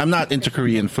mean, I'm not into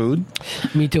Korean food.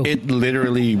 Me too. It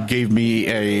literally gave me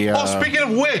a Oh, speaking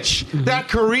of which, that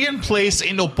Korean place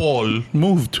in Opol.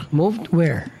 moved. Moved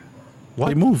where?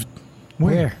 They moved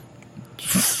Where?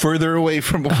 further away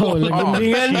from Oh, Opol.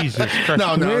 Lagundigan? Jesus Christ.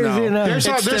 No, Where is it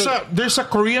now? There's a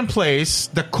Korean place.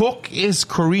 The cook is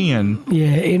Korean.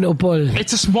 Yeah, in Opol.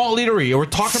 It's a small eatery. We're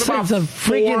talking It's about a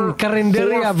freaking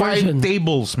Carinderia 4 or 5 version.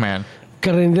 tables, man.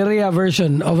 Carinderia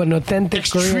version of an authentic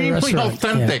Korean Extremely restaurant.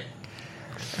 authentic.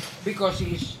 Because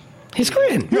he's Yeah. He's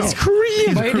Korean. It's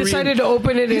Korean. But he decided to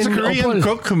open it He's in a Korean Opol.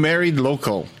 cook who married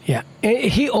local. Yeah.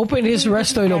 He opened his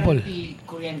resto in Opol.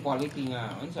 Korean quality nga,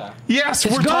 unsa? Yes,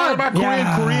 It's we're talking good. about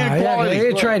Korean Yeah, quality.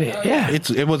 you tried it. Yeah.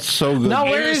 It was so good. Now,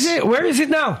 where is it? Where is it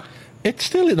now? It's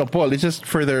still in Opol. It's just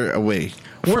further away.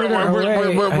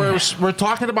 We're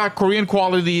talking about Korean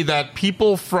quality that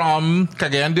people from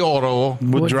Cagayan de Oro,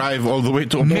 Would drive all the way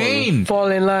to Opol. Maine,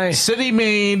 Fall in line. City,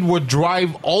 Maine, would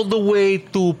drive all the way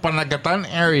to Panagatan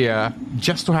area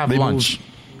just to have They lunch.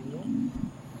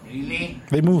 Really?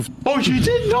 They moved. Oh, you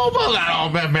didn't know about that?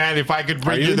 Oh, man, if I could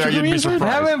bring Are you you there, into you'd be Korean food? I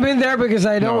surprised. haven't been there because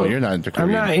I don't. you're not into I'm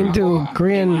Korean not food. into I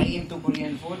Korean. into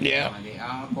Korean food. Yeah.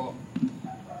 Ako.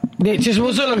 Di,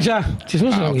 chismoso lang siya.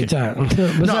 Chismoso lang okay.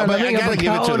 siya. No, but I gotta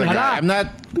give it to the guy.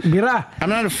 Bira. I'm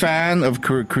not a fan of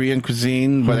Korean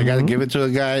cuisine, but I gotta give it to the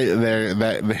guy.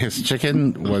 That his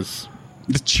chicken was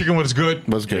The chicken was good.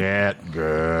 Was good. Yeah,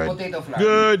 good. Potato flour.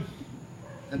 Good.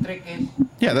 The trick is,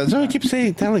 yeah. That's what I keep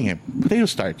telling him. Potato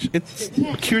starch. It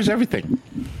cures everything.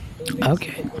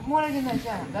 Okay. mura din na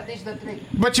siya. That is the trick.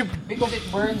 But you, Because it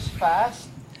burns fast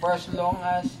for as long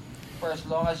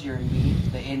as your meat,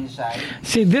 the inside.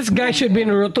 See, this guy should be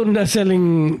in Rotunda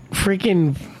selling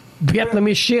freaking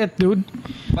Vietnamese shit, dude.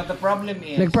 But the problem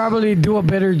is, Like, probably do a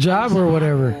better job or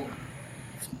whatever.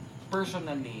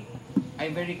 Personally,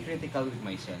 I'm very critical with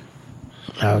myself.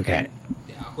 Okay.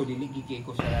 Ako diligike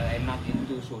ko sa I'm not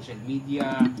into social media.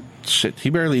 Shit, he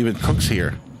barely even cooks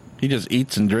here. He just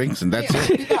eats and drinks, and that's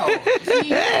it. Bitaw,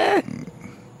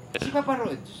 si Papa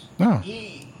Rods, Oh.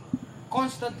 he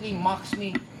constantly mocks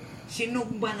me.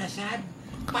 Sinugba na sad,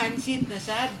 pansit na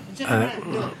sad,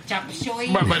 chop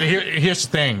suey. but here's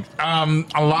the thing.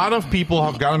 A lot of people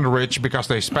have gotten rich because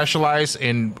they specialize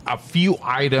in a few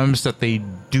items that they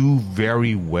do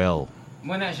very well.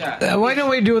 Muna siya. Why don't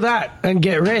we do that and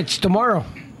get rich tomorrow?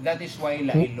 That is why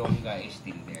La Ilongga is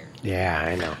still there. Yeah,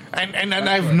 I know. And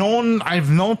I've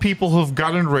known people who've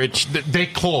gotten rich. They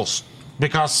closed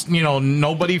because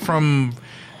nobody from.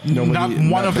 Not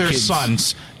one of the their kids.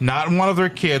 sons, not one of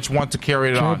their kids want to carry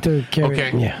it on. to carry okay,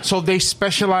 it, yeah. so they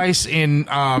specialize in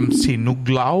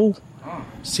sinuglaw,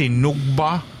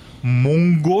 sinugba,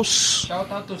 munggos. Shout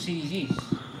out to CZ's.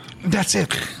 That's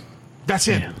it. That's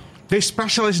it. They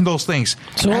specialize in those things.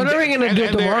 So what are we going to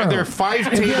do tomorrow? They're 5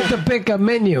 if you have to table. pick a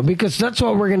menu, because that's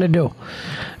what we're going to do.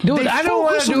 Dude, They I don't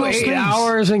want focus to on do those 8 things.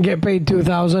 hours and get paid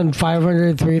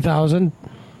 2,500, 3,000.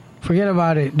 Forget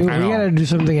about it. Dude, I we know. got to do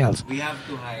something else. We have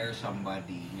to hire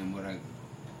somebody nga murag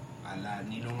ala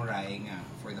Ninong Rai nga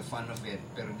for the fun of it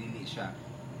pero dili siya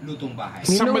lutong bahay.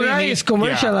 Somebody Ninong Rai need- is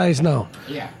commercialized now.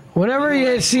 Yeah. Whenever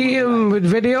you see him with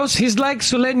videos, he's like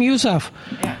Sulen Yusuf.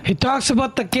 Yeah. He talks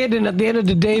about the kid, and at the end of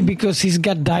the day, because he's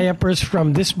got diapers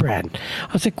from this brand.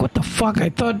 I was like, what the fuck? I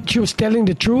thought she was telling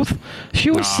the truth.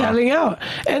 She was selling out.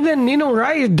 And then Nino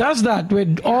Rai does that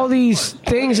with all these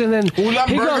things, and then Ulam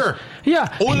he Burger. yeah,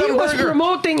 Ulam he was Burger.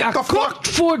 promoting a What the cooked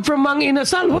food from Mang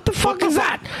Inasal. What the fuck is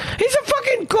that? He's a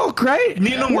fucking cook, right?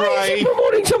 Ninong Why is Rai- he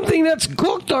promoting something that's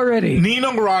cooked already?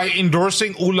 Ninong Rai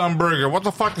endorsing Ulam Burger. What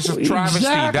the fuck is a travesty?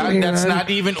 Exactly, That's man. not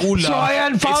even Ulam. So I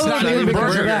It's unfollowed not him even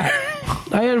because burger. of that.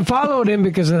 I unfollowed him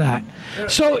because of that.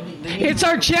 So it's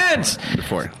our chance.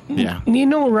 Before. Yeah.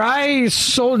 Nino Rai is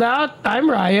sold out. I'm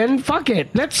Ryan. Fuck it.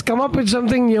 Let's come up with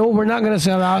something new. We're not gonna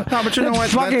sell out. No, but you know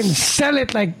Let's what? fucking That's- sell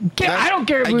it like. I don't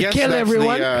care if I we guess kill that's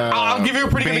everyone. the, I'll give you a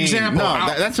pretty good bane. example. No,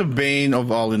 I'll- that's a bane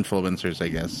of all influencers, I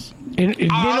guess. I'll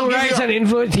Nino give Rai you is a- an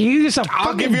influence. He is a I'll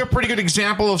fucking. give you a pretty good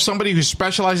example of somebody who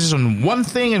specializes in one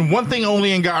thing and one thing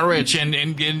only and got rich and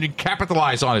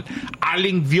capitalized on it.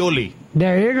 Aling Violi.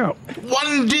 There you go.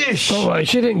 One dish. Oh, well,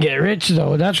 she didn't get rich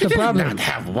though. That's She the did problem. not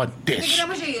have one dish.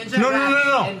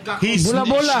 No. He's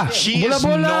Bula-bula. She is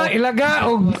Bula-bula, known.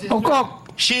 ilaga, o kok.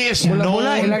 She is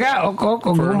Bula-bula, known. ilaga, o kok,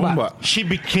 o For gumba. Humba. She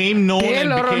became known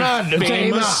Tail or and not,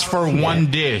 became famous China. for one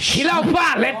dish. Hilaw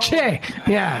pa, leche.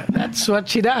 Yeah, that's what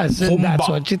she does. And that's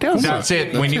what she tells That's us.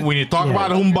 it. When you talk Yeah.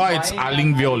 about Humba, it's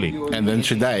Aling Violi. And then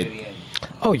she died.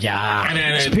 Oh, yeah. And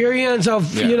then it- Experience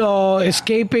of,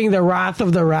 escaping the wrath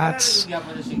of the rats.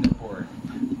 Singapore.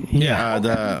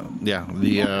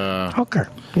 The Hawker.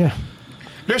 Yeah.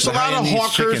 There's a The lot of Hainanese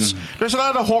hawkers. chicken. There's a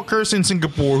lot of hawkers in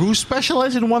Singapore who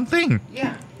specialize in one thing.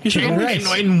 Yeah. Chicken rice.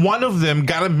 And one of them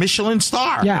got a Michelin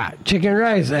star. Yeah, chicken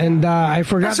rice. And I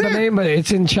forgot That's the it. name, but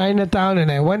it's in Chinatown.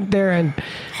 And I went there and,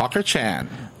 Hawker Chan.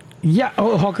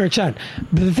 Hawker Chan.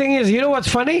 But the thing is, you know what's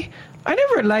funny? I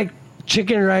never liked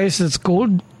chicken rice that's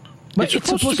cold. But it's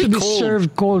supposed to be cold.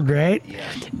 served cold, right? Yeah.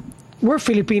 We're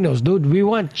Filipinos, dude. We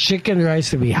want chicken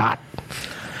rice to be hot.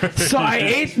 So I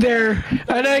ate there,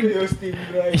 and I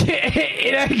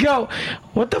go,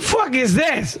 what the fuck is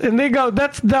this? And they go,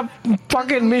 that's the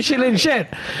fucking Michelin shit.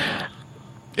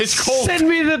 It's cold. Send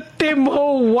me the Tim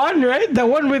Ho one, right? The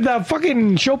one with the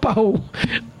fucking Shopaho.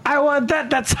 I want that.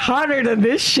 That's hotter than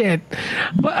this shit.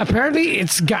 But apparently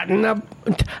it's gotten up.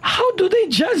 How do they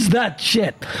judge that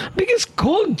shit? Because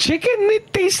cold chicken,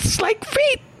 it tastes like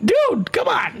feet. Dude, come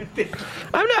on.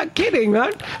 I'm not kidding,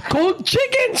 man. Cold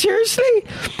chicken, seriously?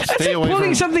 That's Stay like away pulling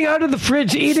from- something out of the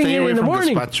fridge, eating Stay it away in the from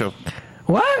morning. gazpacho.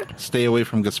 What? Stay away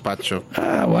from gazpacho.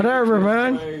 Whatever,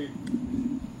 man.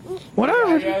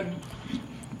 Whatever.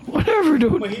 Whatever,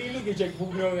 dude. Mahilig yung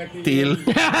jagbugnaw nga Til.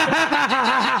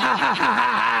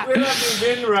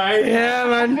 right? Yeah,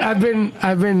 man. I've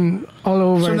been all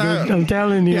over. So now- dude. I'm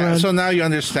telling you, Yeah, man. so now you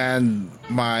understand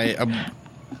my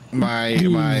my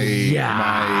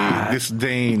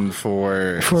disdain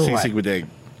for For what? sisig with egg.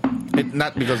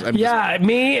 Not because I'm yeah,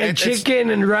 me and It's- chicken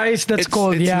and rice. That's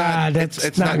cold. Yeah, that's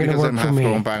it's not, not going to because work I'm for half me.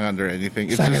 Rompangan or anything.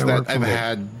 It's not just gonna that work for I've me.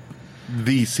 had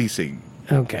the sisig.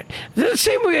 Okay, the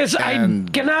same way as And-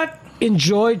 I cannot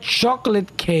enjoy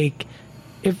chocolate cake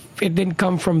if it didn't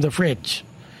come from the fridge.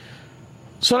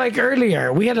 So, like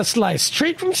earlier, we had a slice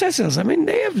straight from Cecil's. I mean,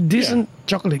 they have decent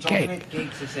chocolate cake. Chocolate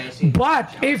cake sa Ceci.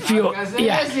 But if you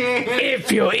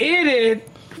eat it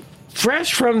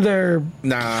fresh from their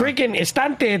Nah. freaking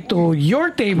estante to your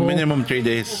table, Minimum 3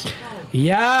 days.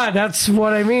 yeah, that's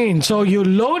what I mean. So you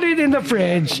load it in the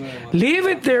fridge, leave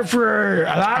it there for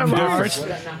a lot of hours,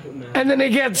 and then it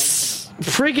gets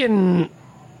freaking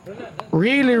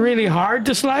really, really hard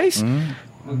to slice.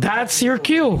 That's your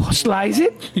cue. Slice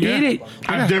it, eat it.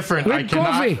 I'm different. With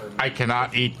coffee. I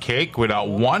cannot eat cake without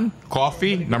one,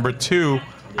 coffee. Number two,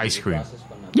 ice cream.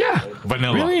 Yeah,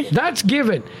 Vanilla. really, that's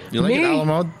given. You like Me, it a la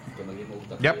mode?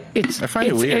 Yep. It's I find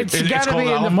it weird. It's It's got to called be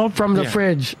in a la mode? from the Yeah.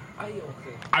 fridge.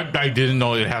 I didn't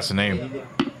know it has a name.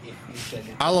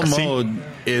 A la mode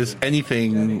is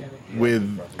anything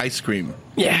with ice cream.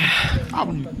 Yeah,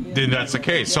 Then that's the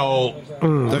case. So,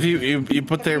 So if you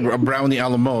put there a brownie a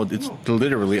la mode, it's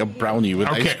literally a brownie with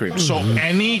ice okay. cream. So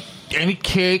any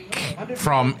cake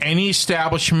from any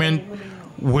establishment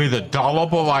with a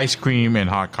dollop of ice cream and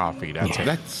hot coffee. That's it.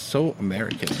 That's so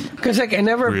American. Because like I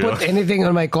never Really? put anything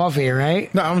on my coffee,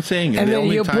 right? No, I'm saying. And the then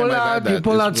only you time pull I've had out that is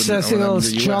when I'm in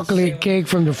Cecil's the US. chocolate cake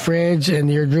from the fridge,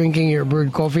 and you're drinking your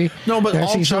brewed coffee. No, but There's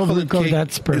all Cecil chocolate brewed cake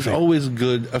That's is perfect. always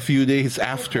good a few days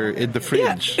after in the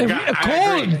Yeah, fridge.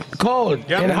 I cold,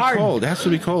 Yeah, and it's hard. Cold. It has to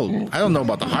be cold. I don't know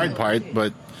about the hard part,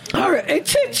 but All right,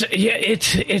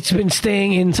 it's been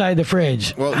staying inside the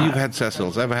fridge. well, you've had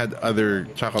Cecil's. I've had other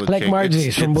chocolate Like cake.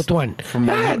 Margie's from Butuan. From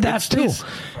I had that it too. stays-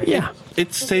 Yeah.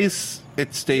 It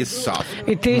stays soft.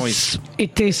 It tastes moist.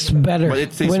 it tastes better But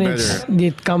it tastes when better.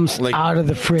 it comes Like out of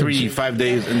the fridge. 3-5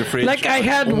 days in the fridge. Like I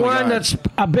had Oh my one God. that's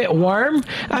a bit warm.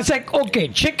 I was like, okay,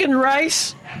 chicken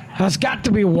rice has got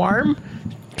to be warm.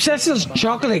 Cecil's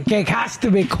chocolate cake has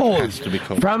to be cold. Has to be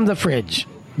cold. From the fridge.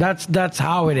 That's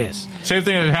how it is. Same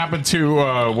thing that happened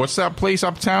to what's that place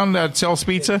uptown that sells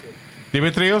pizza?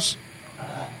 Dimitrios?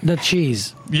 The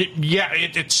cheese. Yeah,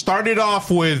 it started off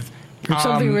with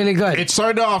Something really good. It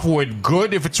started off with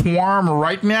good if it's warm.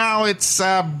 Right now, it's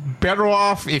better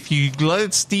off if you let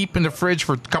it steep in the fridge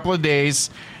for a couple of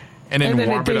days and then, And then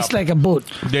warm it tastes up. like a boot.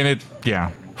 Then it, yeah.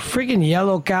 Freaking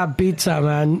yellow cab pizza,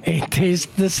 man. It tastes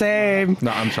the same. No,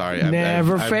 I'm sorry.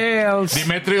 Never I've- fails.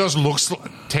 Dimitrios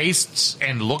tastes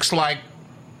and looks like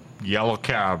yellow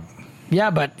cab. Yeah,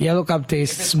 but yellow cab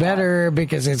tastes better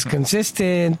because it's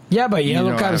consistent. Yeah, but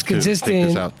yellow know I cab's have to take this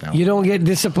consistent. out now. You don't get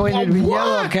disappointed with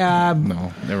yellow cab.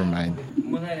 No, never mind.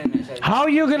 How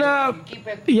you gonna? Keep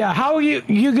it Yeah, how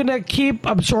you gonna keep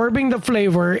absorbing the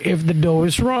flavor if the dough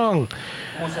is wrong?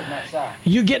 musad na siya.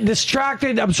 You get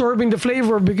distracted absorbing the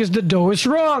flavor because the dough is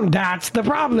wrong. That's the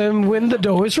problem when the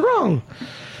dough is wrong.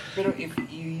 Pero if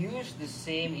you use the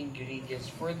same ingredients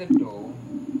for the dough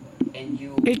and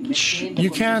you maintain the You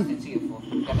can't- consistency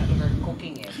of you're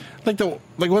cooking it,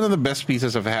 Like one of the best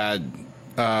pizzas I've had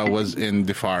was in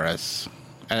DeFaras,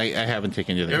 and I haven't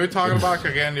taken you Are we there. talking about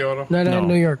again, Yoda? No, No.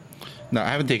 New York, No, I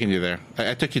haven't taken you there.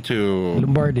 I took you to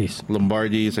Lombardi's.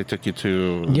 Lombardi's. I took you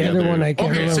to The other one I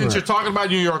can't Okay, remember. since you're talking about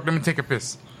New York, let me take a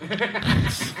piss.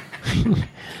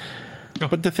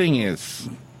 But the thing is,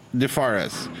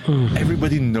 DeFaras,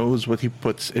 everybody knows what he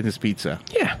puts in his pizza.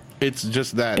 Yeah, It's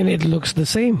just that, and it looks the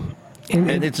same.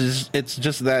 and it's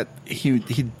just that he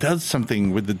does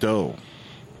something with the dough.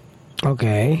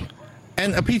 Okay.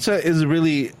 And a pizza is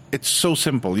really, it's so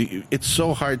simple. It's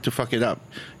so hard to fuck it up.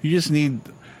 You just need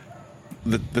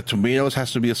the tomatoes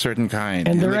has to be a certain kind.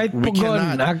 And the like, right we pugon,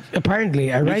 cannot, apparently,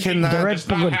 the cannot- right Does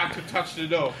not pugon. have to touch the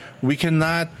dough. we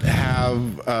cannot have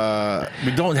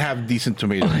we don't have decent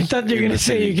tomatoes. I thought you were in going to the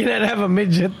say city. you cannot have a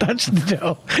midget touch the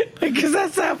dough. Because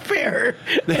that's not fair.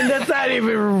 And that's not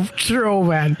even true,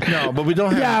 man. No, but we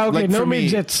don't have. Yeah, okay, like, no for me-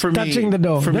 midgets for me- touching the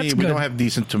dough. For That's me, we good. don't have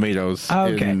decent tomatoes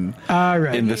Okay. All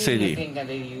right. in the do you city. think that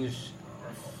they use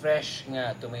fresh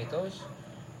nga tomatoes?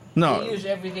 No, They use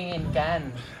everything in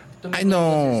can. To I maintain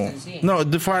know. consistency. No,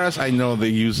 DeFaras, I know they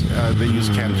use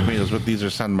canned tomatoes, but these are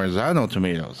San Marzano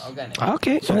tomatoes. Oh, ganun.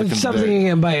 Okay, So so they it's can- something you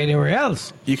can buy anywhere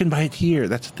else. You can buy it here.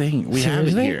 That's the thing. We have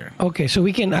it Seriously? here. Okay, so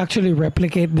we can actually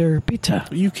replicate their pizza.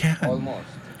 You can Almost.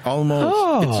 almost.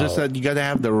 Oh. It's just that you got to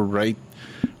have the right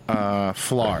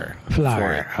flour. Flour,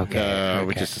 for it, okay,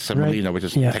 which okay. is semolina, which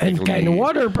is Yeah, and technically kind of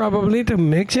water probably to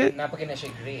mix it. Napaki na siya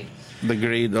grades. the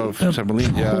grade of semolina.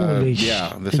 Holy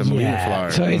Yeah, the semolina yeah.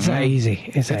 flour. So it's not Mhm.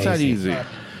 easy. It's It's not easy.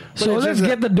 So But it's let's just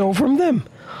get the dough from them.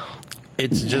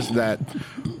 It's just that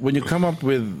when you come up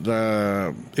with,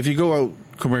 if you go out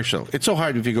commercial, it's so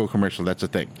hard if you go commercial. That's the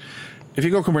thing. If you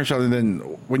go commercial and then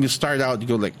when you start out, you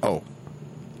go like, oh,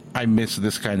 I miss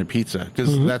this kind of pizza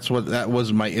because that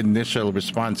was my initial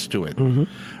response to it.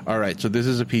 All right, so this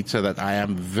is a pizza that I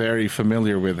am very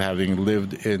familiar with, having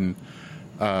lived in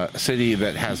a city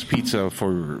that has pizza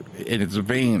in its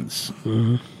veins.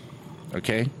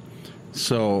 Okay,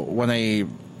 so when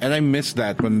I missed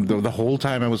that when the whole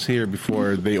time I was here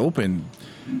before they opened.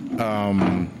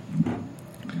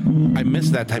 I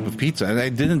missed that type of pizza, and I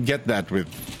didn't get that with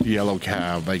Yellow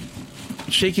Cab. Like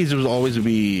Shakey's will always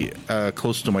be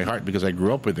close to my heart because I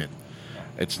grew up with it.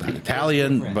 It's not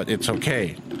Italian, but it's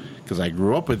okay because I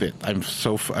grew up with it. I'm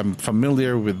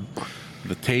familiar with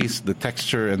the taste, the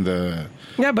texture, and the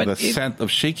scent of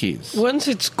Shakey's. Once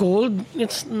it's cold,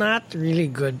 it's not really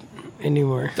good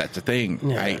anymore. That's the thing.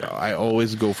 Yeah. I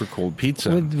always go for cold pizza.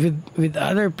 With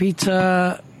other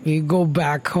pizza, you go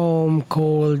back home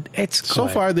cold. It's So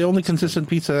good. far, the only consistent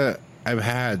pizza I've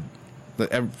had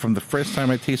from the first time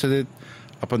I tasted it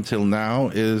up until now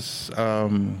is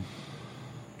Farm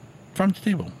to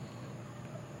Table.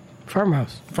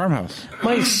 Farmhouse. Farmhouse.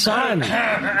 My son,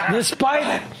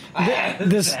 despite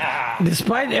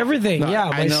despite everything, No, yeah,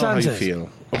 I my know son how you says. feel,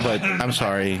 but I'm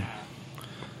sorry.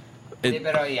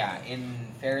 Pero yeah, in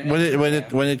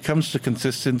fairness, when it comes to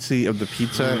consistency of the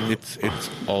pizza, it's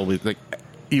always like,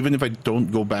 even if I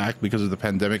don't go back because of the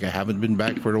pandemic, I haven't been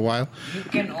back for a while. you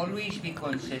can always be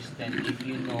consistent if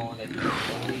you know that you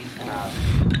always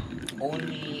have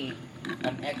only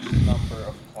an X number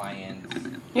of clients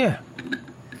Yeah.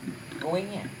 going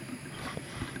in.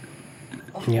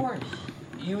 Of Yep. course,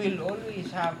 you will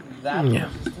always have that Yeah.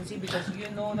 consistency because you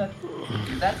know that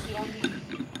that's the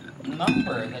only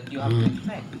number that you have to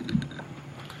expect.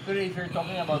 But if you're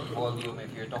talking about volume, if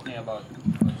you're talking about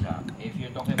what's up, if you're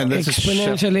talking about And this is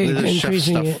Exponentially this is chef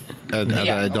increasing stuff it. that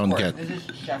I of don't course, get. This is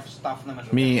chef stuff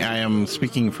naman. Me, I am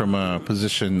speaking from a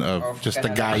position of just the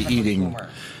guy eating.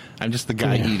 I'm just the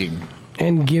guy Yeah. eating.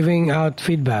 And giving out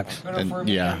feedbacks. Pero And- for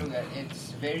me, yeah.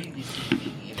 it's very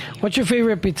deceiving. If you, What's your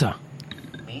favorite pizza?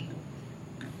 me?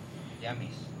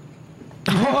 Yummies.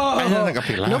 Oh,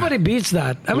 nagkapila. nobody beats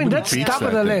that. I mean, Nobody that's beats top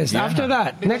of that the thing. list. Yeah. After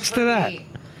that, Because next for to that, me,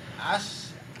 as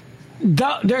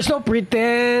there's no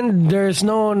pretend. There's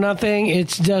no nothing.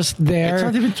 It's just It's there.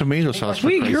 not even tomato sauce. for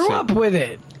We Christ's grew sake. up with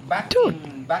it.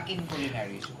 Dude. back in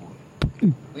culinary school,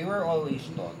 we were always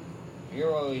taught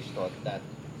that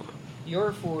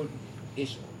your food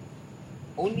is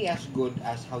only as good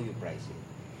as how you price it.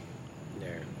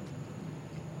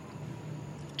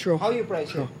 True. How you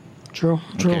price it. True.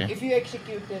 Okay. If you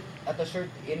execute it at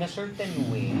in a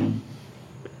certain way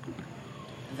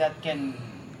that can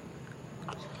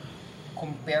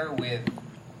compare with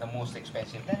the most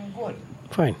expensive, then good.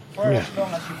 Fine. For Yeah. as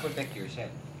long as you protect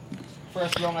yourself. For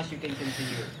as long as you can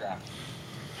continue your craft.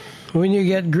 When you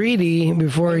get greedy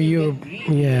before When you, get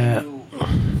greedy, yeah. you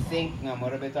think nga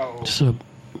morabeta So,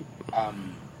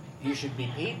 you should be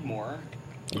paid more.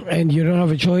 and you don't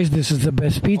have a choice. This is the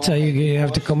best pizza. You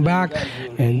have to come back,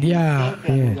 and yeah.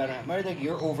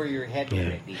 You're over your head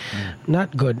already.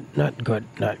 Not good. Not good.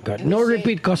 Not good. And No the same-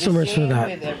 repeat customers the for same that.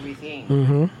 with everything.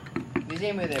 The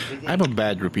same with everything. I'm a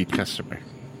bad repeat customer.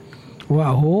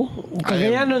 Wow, who?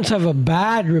 Cagayanons have a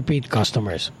bad repeat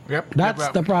customers. Yep. That's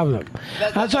the problem.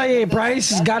 That's why a price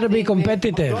has got to be the thing with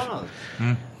competitive. McDonald's.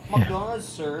 McDonald's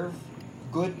serve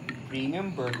good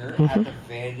premium burger at a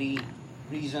very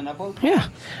reasonable price. Yeah.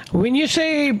 When you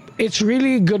say it's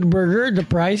really good burger, the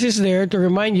price is there to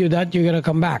remind you that you're going to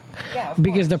come back. Yeah, of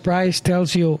Because the course. price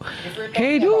tells you, If we're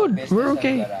hey, talking about dude, business, we're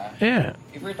okay. Alvara, Yeah.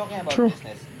 If we're talking about True.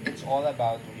 business, it's all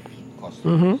about repeat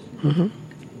customers.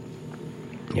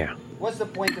 Yeah. What's the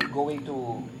point of going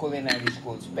to culinary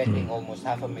school, spending almost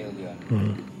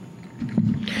 $500,000?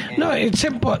 No, it's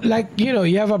simple. Like, you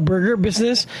have a burger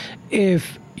business.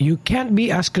 If you can't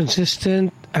be as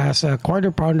consistent as a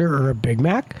quarter pounder or a Big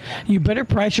Mac, you better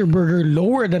price your burger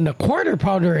lower than a quarter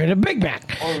pounder and a Big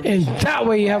Mac. And that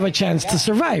way you have a chance to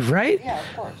survive, right? Yeah,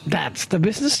 of course. That's the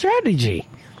business strategy.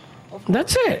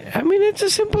 That's it. I mean, it's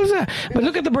as simple as that. But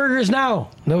look at the burgers now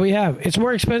that we have. It's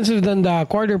more expensive than the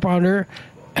quarter pounder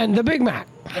and the Big Mac.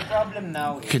 The problem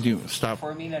now is... Can you stop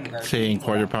for me and Garcia, saying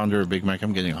quarter pounder or Big Mac?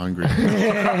 I'm getting hungry.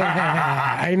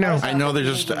 I know. I know they're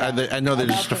just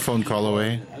a phone call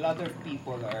away. A lot of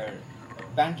people are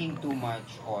banking too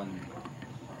much on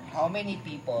how many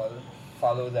people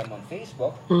follow them on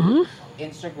Facebook,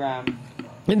 Instagram.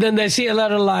 And then they see a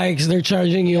lot of likes. They're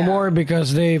charging you Yeah. more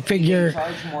because they figure,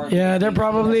 charge more yeah, they're because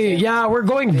probably, they- we're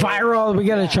going viral. We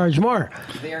got to charge more.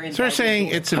 They are So we're saying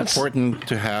entitled it's to- important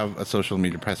to have a social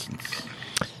media presence.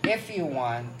 if you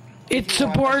want. It if you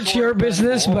want a supports your short-term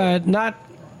business, goal, but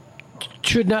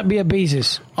should not be a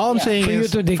basis. All I'm Yeah. saying For you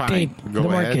is to dictate fine, go the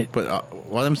ahead. market. But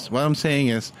what I'm saying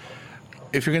is,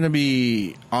 if you're going to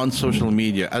be on social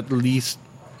media, at least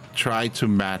try to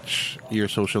match your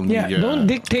social Yeah, media. don't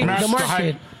dictate Match the the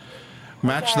market.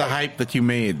 Match the hype that you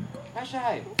made. Match the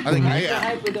hype. I think- Match the yeah.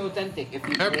 hype with the authentic. If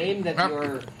you Yep. claim that Yep.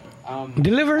 you're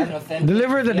Deliver. an authentic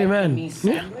Deliver the demand. Vietnamese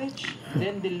Yeah. sandwich,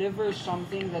 then deliver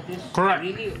something that is Correct.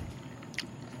 really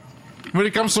When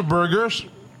it comes to burgers,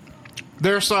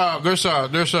 there's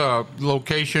a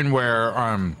location where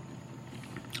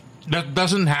that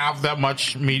doesn't have that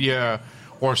much media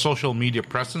or social media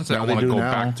presence that No, I they want to do go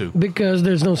now. back to. Because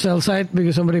there's no sell site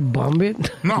because somebody bombed it.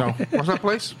 No, what's that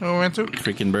place we went to?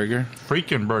 Freaking burger.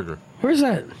 Freaking Burger. Where's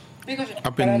that? because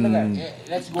Up para in lugar,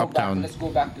 let's go Uptown. back. Let's go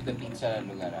back to the pizza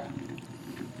lugar.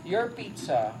 Your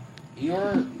pizza,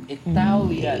 your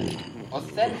Italian,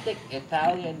 authentic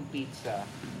Italian pizza.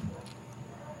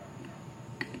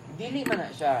 Dili man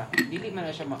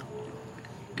na siya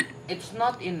it's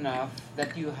not enough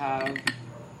that you have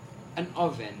an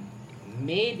oven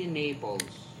made in Naples.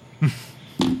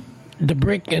 The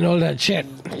brick and all that shit.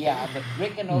 Yeah, the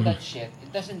brick and all that shit.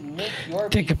 It doesn't make your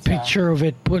Take a pizza. picture of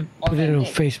it. Put it on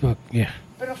Authentic. Facebook. Yeah.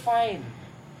 Pero fine.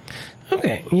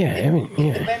 Okay, yeah, I mean, It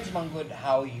yeah. depends, Manggod,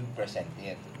 how you present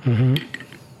it.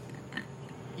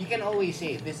 You can always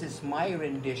say, this is my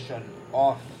rendition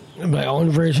of, My own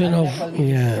version of,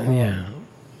 yeah.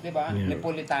 diba?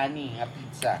 Napolitani, nga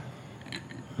pizza.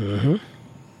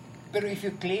 Pero if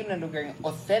you claim na lugar yung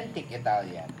authentic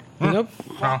Italian, Yep.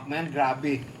 fuck man,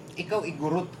 grabe. Ikaw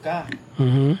igurot ka.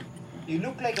 You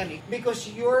look like because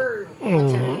your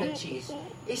mozzarella cheese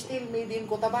is still made in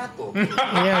Cotabato.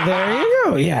 Yeah, there you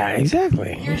go. Yeah,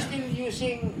 exactly. You're still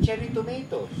using cherry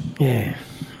tomatoes Yeah,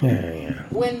 yeah.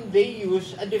 when they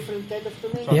use a different kind of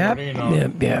tomato. Yep, Marino.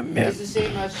 yep, yep, yep. It's the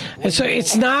same as And so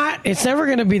it's never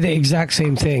going to be the exact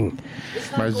same thing.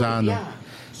 It's not Marzano. Yeah.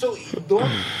 So don't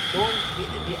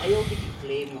the ayaw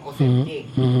claim authentic.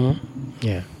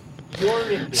 Yeah. Your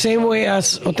rendition. Same way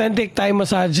as authentic Thai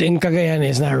massage in Cagayan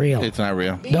is not real. It's not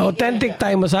real. The authentic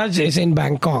Thai massage is in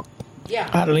Bangkok, Yeah.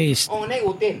 at least. Oh,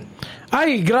 naiutin.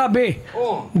 Ay, grabe.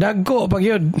 Oh. Dagko, pag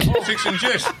yun. 6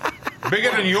 inches.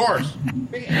 Bigger than yours.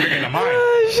 Bigger than mine.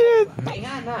 Oh, shit.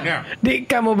 Kaya nga na. Yeah. Di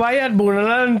ka mo bayad,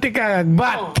 bunalan, tika, Oh.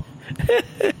 bat.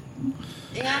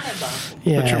 Nga na ba?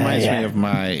 Yeah, Which reminds yeah. me of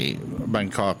my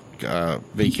Bangkok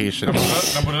vacation.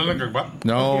 Nabunalalag ba?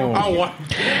 No, Oh, what?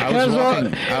 I was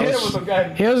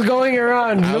walking. He was going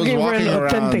around I was looking for an walking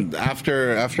authentic.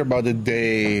 around after about a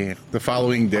day. The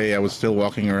following day, I was still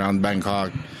walking around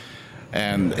Bangkok,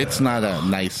 and it's not a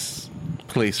nice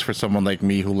place for someone like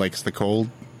me who likes the cold.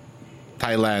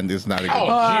 Thailand is not a good.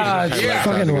 Ah, it's Thailand's not a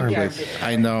fucking good warm. place.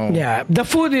 I know. Yeah, the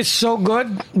food is so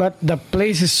good, but the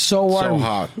place is so So warm.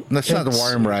 hot. That's not It's-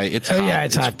 warm, right? It's Oh, hot. yeah,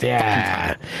 it's hot.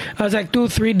 Yeah, I was like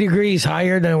 2-3 degrees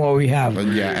higher than what we have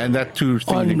But yeah, and that 2-3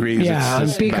 on degrees. yeah on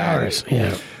it's peak bad. hours.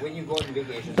 Yeah, When you go on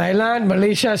vacation, Thailand,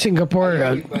 Malaysia,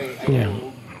 Singapore. Yeah.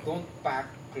 don't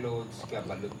pack clothes ka,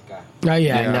 balot ka. Oh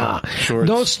yeah, Yeah, no.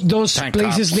 shorts, Those tank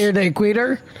places tops. near the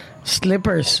equator,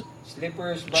 slippers,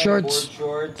 Slippers, Shorts.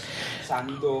 board shorts,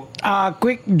 sando.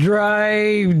 quick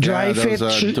dry Yeah, fit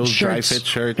those dry shirts. fit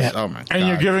shirts. Yeah. Oh my god! And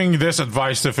you're giving this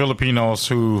advice to Filipinos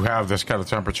who have this kind of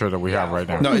temperature that we have right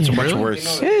now. no, it's much Really?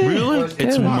 worse. Really?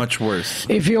 It's Yeah. much worse.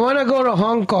 If you want to go to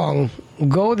Hong Kong,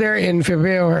 go there in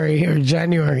February or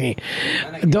January.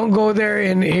 Don't go there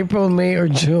in April, May, or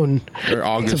June. Or It's a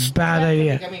August bad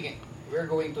idea. We're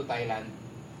going to Thailand.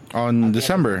 on at the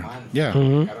December. end of the month. Yeah.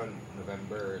 Karon,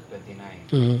 November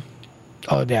 29.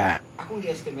 Oh yeah, Akong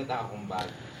estimate akong bag.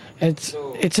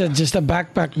 it's just a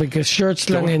backpack because shirts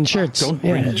lang and shirts. Don't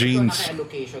yeah. bring jeans.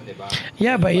 Naka-allocation, diba?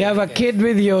 Yeah, but you have a kid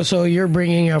with you, so you're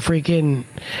bringing a freaking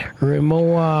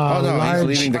Rimowa Oh, no, he's large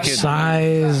leaving the kid.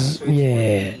 size. So it's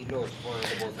Yeah. 40 kilos for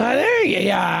the both. There you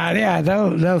yeah,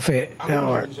 that'll fit. That'll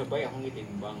Ako work. kung sabay akong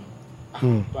itimbang.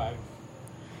 Ang bag.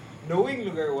 Knowing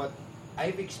lugar what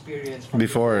I've experienced from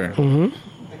Before.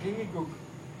 Naglinig ko.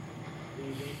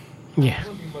 Really? Yeah,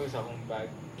 Akong timbang sa akong bag,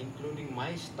 including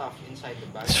my stuff inside the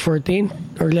bag. it's 14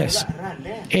 or less. Wala,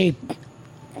 less. 8,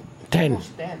 10.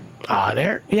 Almost 10. Ah,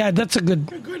 there. Yeah, that's a good.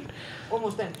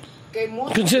 Almost 10. Kay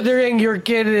most Considering your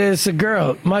kid is a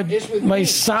girl, my Is with my me.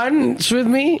 son's with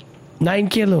me, 9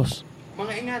 kilos.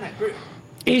 mga ingana,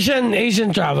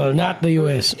 Asian travel, not the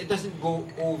U.S. it doesn't go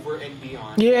over and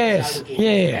beyond. Yes. It's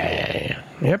Yeah. allocated.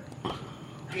 Yep.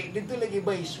 Kay dito lagi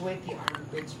ba sweaty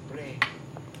armpits, pre.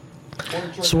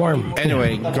 It's warm.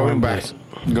 Anyway, going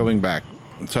back.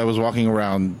 So I was walking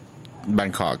around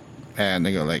Bangkok, and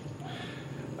I go like,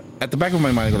 at the back of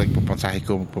my mind, I go like, magpamasahe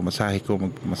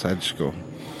ko.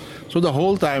 So the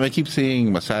whole time I keep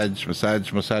seeing massage,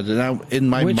 and now in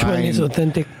my Which mind, one is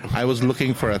authentic? I was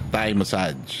looking for a Thai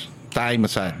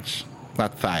massage,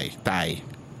 not Thai.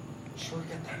 Sure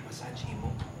ka tayo massage mo.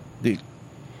 Di,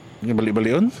 yung bali-bali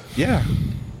yun? Yeah,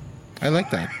 I like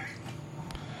that.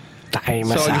 Thai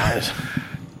massage.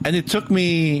 And it took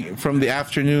me from the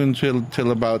afternoon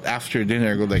till about after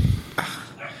dinner. I go like,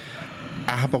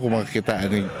 ahap ako makakita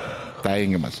ng Thai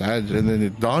massage, and then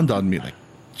it dawned on me like,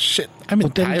 shit, I'm in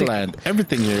Authentic. Thailand.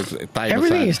 Everything here is Thai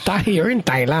Everything is massage. Thai. You're in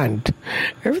Thailand.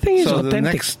 Everything is So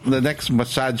authentic. the next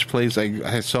massage place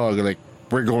I saw, I go like,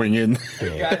 we're going in.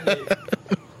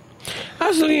 I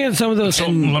was looking at some of those. So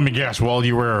let me guess. While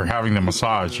you were having the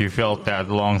massage, you felt that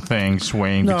long thing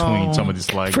swaying No. between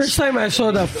somebody's legs. First time I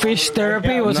saw the fish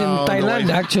therapy was in No, Thailand,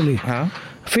 no, actually. Huh?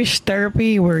 Fish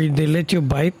therapy where they let you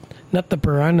bite, not the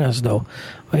piranhas though.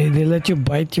 They let you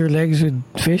bite your legs with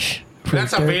fish. for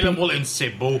That's therapy. available in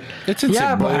Cebu. It's in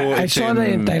Yeah, Cebu. but I it's saw that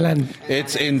in Thailand.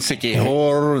 It's in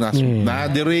Siquijor,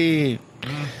 Nadiri.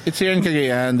 It's here in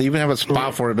Cagayan. They even have a spa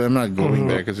for it, but I'm not going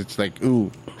there because it's like, ooh,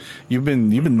 you've been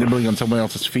nibbling on someone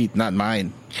else's feet, not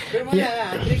mine. Pero muna,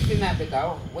 ang trick din na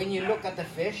bitaw, when you look at the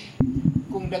fish,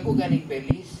 kung dago ganing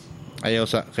belis, Ayaw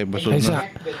sa kay busog Ay, na. sa-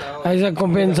 ay, sa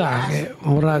kompensa.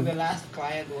 Murag. The last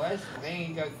client was,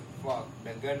 fuck,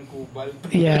 dagan kubal.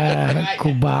 Yeah,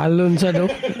 kubalon sa do.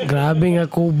 Grabe nga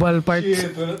kubal parts.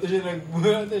 Shit, wala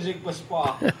to siya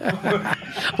paspa.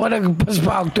 Wala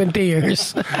nagpaspa og 20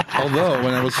 years. Although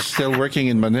when I was still working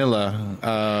in Manila,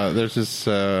 there's this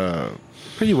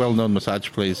pretty well-known massage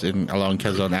place along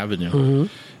Quezon Avenue,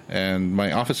 and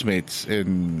my office mates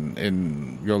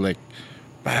in go like,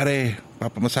 pare,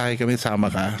 papamasahe kami, sama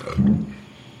ka.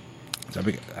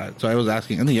 Sabi, so I was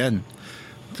asking, ano yan?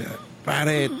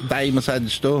 Pare, Thai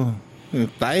massage to.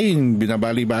 Thai,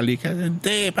 binabali-bali ka.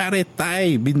 Hindi, pare,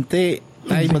 Thai, binti.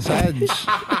 Thai massage.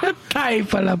 Thai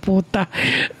pala puta.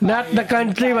 Not the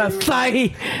country, but Thai.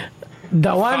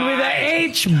 The one with the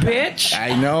H, bitch.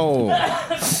 I know.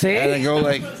 And I See? go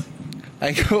like,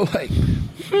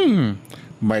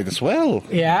 might as well.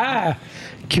 Yeah.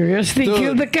 Curiosity Dude,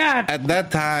 killed the cat. At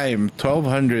that time,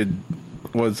 1,200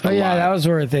 was a Oh, yeah, lot. that was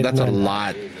worth it. That's a man.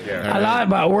 lot. A lot,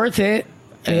 but worth it.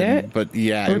 Yeah. But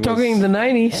yeah, We're it talking was, the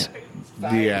 90s.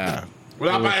 yeah.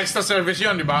 Wala pa extra service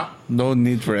yun, di ba? No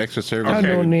need for extra service. I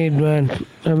don't need, man.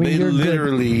 I mean, They you're good.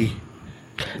 literally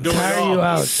Tire you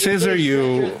out. scissor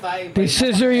you They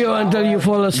scissor you until you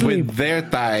fall asleep. with their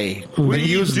thigh. What They do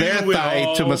you use do their with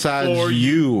thigh to all massage four-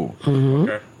 you.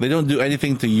 Okay. They don't do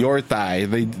anything to your thigh.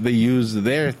 They use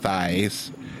their thighs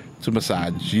to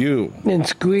massage you. And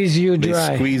squeeze you They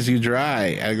dry. squeeze you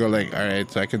dry. I go like, all right,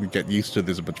 so I can get used to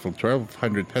this, but for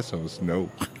 1,200 pesos, no.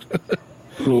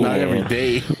 Not every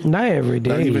day. Not every day.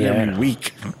 Not even yeah. every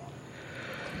week.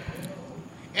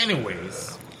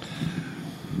 Anyways,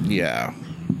 Yeah.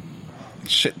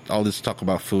 Shit, all this talk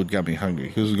about food got me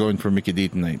hungry. Who's going for Mickey D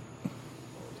tonight?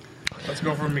 let's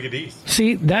go for Mickey D's.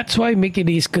 See, that's why Mickey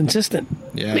D's consistent.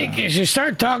 Yeah. Because you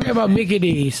start talking about Mickey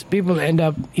D's, people end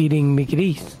up eating Mickey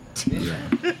D's.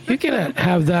 You cannot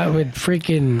have that with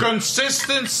freaking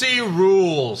Consistency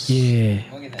rules. yeah.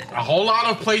 A whole lot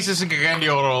of places in Cagayan de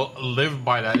Oro live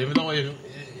by that, even though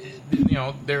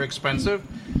they're expensive.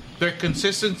 Their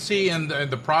consistency and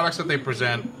the products that they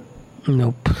present.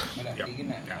 Nope.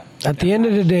 At the end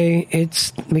of the day,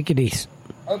 it's Mickey D's.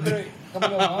 Oh, pero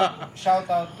shout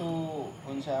out to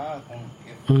Unsa kung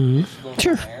if this goes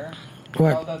Sure. on air.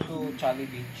 What? Shout out to Charlie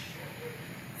Beach.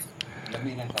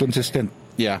 Dami ng Consistent.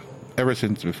 Yeah. Ever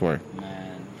since before.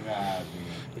 Man, grabe.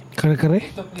 Kare-kare?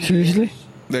 Seriously?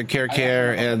 Their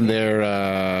care and their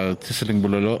Sizzling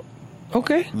Bulolo.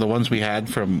 Okay. The ones we had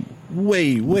from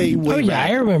way Oh yeah, back.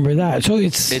 I remember that. So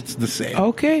it's It's the same.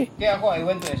 okay. Kaya ako, I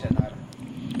went to SNR.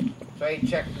 So I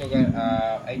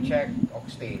checked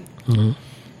oxtail.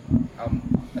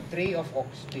 A tray of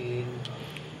oxtail,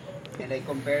 and I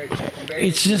compared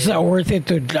It's just not worth it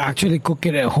to actually cook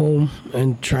it at home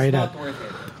and try it's that. not worth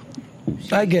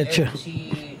it. I get you.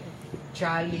 Si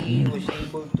Charlie was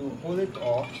able to pull it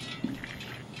off.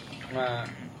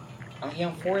 Ang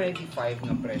iyang 495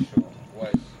 na presyo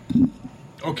was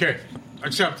Okay,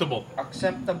 acceptable.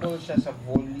 acceptable siya sa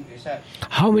volume.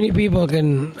 How many people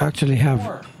can actually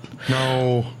have?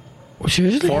 No.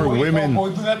 Seriously? For women. Do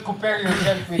not compare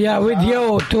yourself with Yeah, with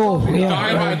yo too. Talking Yeah.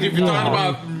 about, if you're talking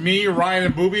about me, Ryan,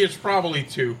 and Booby, it's probably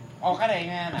 2. Oh, kare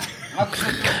nga na.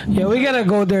 Yeah, we gotta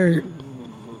go there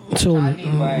soon.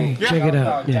 Bye. Check it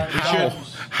out. Yeah.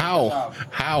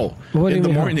 How? What do In you the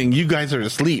mean, how? morning, you guys are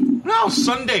asleep. No,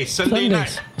 Sunday Sundays.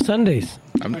 night. Sundays.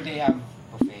 Where they have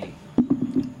buffet.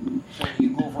 So you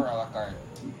go for a la carte.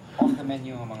 Off the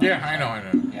menu ang mga... Yeah, I know.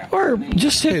 Yeah. Or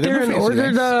just sit Hey, the there and buffet's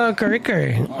order nice. the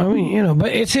kare-kare. I mean, but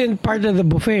it's in part of the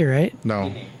buffet, right?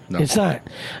 No. It's not.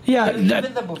 Yeah,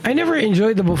 Even the buffet. I never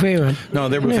enjoyed the buffet, man. No,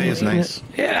 their buffet is nice.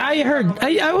 Yeah, I heard.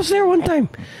 I was there one time.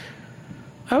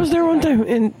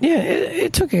 And yeah,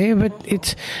 it's okay, but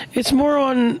it's more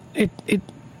on it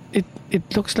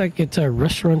looks like it's a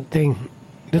restaurant thing.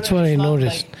 That's what I It's not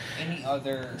noticed. Like any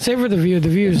other... Save for the view. The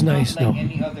view is It's not nice, like though.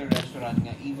 any other restaurant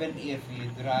nga, even if you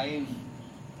drive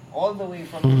all the way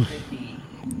from the city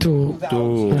To the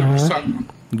To- outskirts,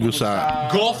 Gusa.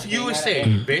 Gulf USA,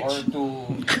 bitch. or to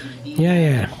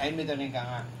Yeah. Ay, may tanong ka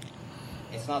nga.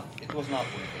 It was not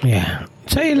worth it. yeah,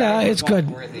 Sayla, it's good.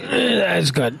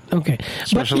 It's good. Okay, but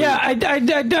Especially- yeah,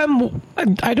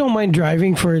 I don't mind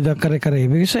driving for the kare-kare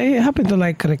because I happen to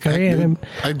like kare-kare, and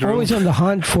I I'm drove. always on the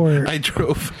hunt for I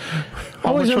drove.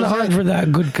 always much on the was hunt that? for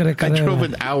that good I kare-kare. drove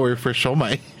an hour for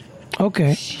Shomai.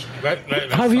 Okay. Let's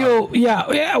Have not- you?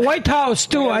 Yeah, White House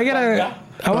too.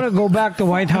 I want to go back to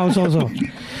White House also.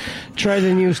 Try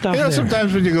the new stuff You know, there.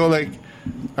 sometimes when you go like,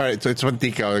 all right, so it's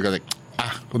Mantika, I go like,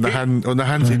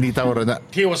 unahan si Nitaw ro na.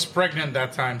 He was pregnant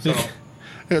that time, so I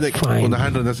go like, Fine.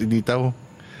 unahan ro na si Nitaw.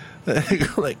 I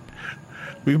go like,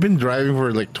 We've been driving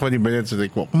for like 20 minutes.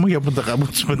 Like, well, punta ka mo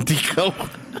sa Mantika.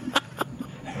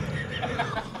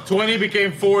 20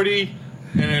 became 40,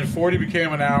 and then 40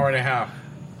 became an hour and a half.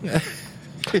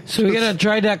 So we're gonna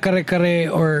try that kare-kare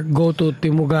or go to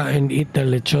Timuga and eat the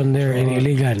lechon there in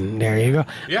Iligan. There you go.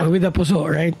 Yeah. With the puso,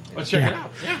 right? Let's check it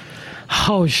out. Yeah.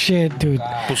 Oh shit, dude.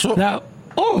 Puso. Now,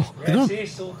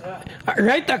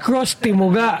 right across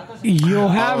Timuga, you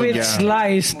have it yeah.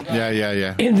 sliced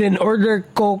Yeah. and then order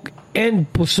Coke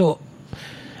and puso.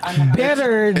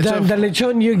 Better It's than the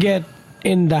lechon you get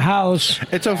in the house.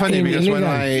 It's so funny in because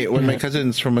Iligan. when my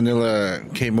cousins from Manila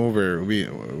came over, we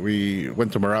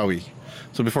went to Marawi.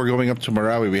 So before going up to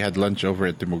Marawi, we had lunch over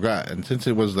at Timuga, and since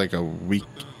it was like a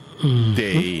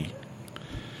weekday,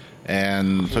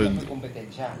 and so Wala may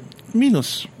kompetensya.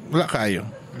 minus wala kayo.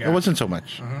 It wasn't so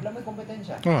much. Wala may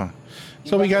kompetensya. Oh.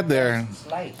 So we got there,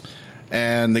 Slice.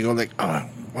 and they go like, "Oh,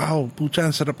 wow, pucha,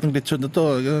 ang sarap ng lechon na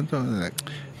to." Ganun to. Like,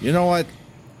 you know what?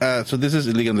 So this is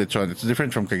Iligan lechon. It's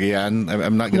different from Cagayan.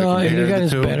 I'm not going to No, compare Iligan the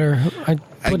is two. better. I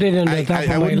put it in the top I of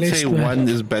my wouldn't list. say man. one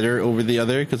is better over the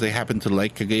other because I happen to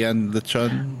like Cagayan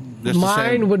lechon. Just the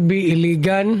Mine same. would be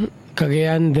Iligan,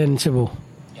 Cagayan, then Cebu.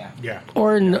 Yeah. Yeah.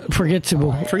 Or forget Cebu.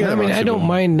 Forget I mean, about I don't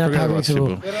Cebu. mind not Forget having about Cebu.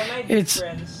 Cebu. Pero may It's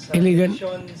difference sa Iligan.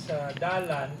 lechon sa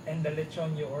Dalan and the lechon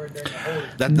you order na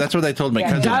whole. That's what I told my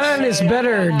cousins. Dalan is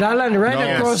better. Dalan right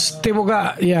No. across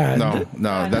Timuga. Yeah.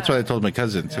 No, that's what I told my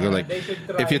cousins. I go like, They should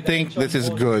try if you the think this is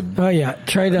lechon good, Oh yeah.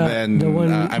 Try then the one.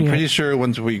 I'm yeah. pretty sure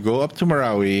once we go up to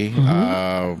Marawi,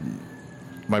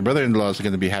 my brother-in-law is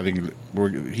going to be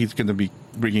he's going to be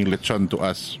bringing lechon to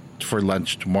us for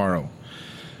lunch tomorrow.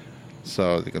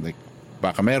 So they're like,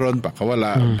 baka meron, baka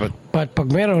wala, But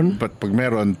pag meron, but pag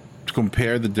meron,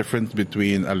 compare the difference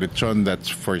between a lechon that's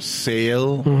for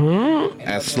sale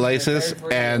as slices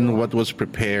and what was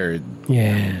prepared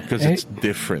yeah, because it's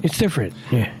different. it's different.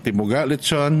 Yeah. Timuga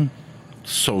lechon,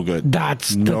 so good.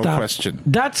 That's no the top. question.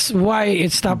 That's why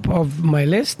it's top of my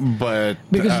list. But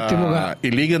Because of Timuga.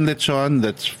 Iligan lechon,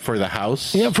 that's for the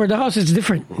house. Yeah, for the house it's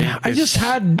different. Yeah, I just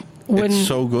had when it's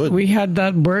so good. we had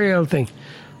that burial thing.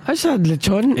 I just had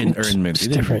lechon In It's- Ernment, It's it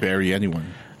didn't different. bury anyone.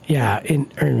 Yeah,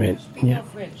 in Ernment. Yeah.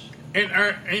 Fridge. In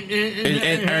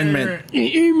Ernment.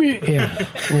 Yeah,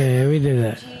 yeah, we did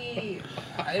that. Si,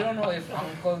 I don't know if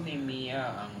uncle ni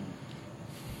Mia ang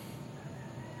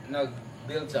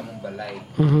nag-build sa mong balay.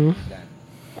 Yan.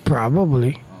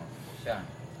 Probably. Oh, siya.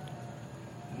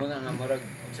 Muna nga, marag,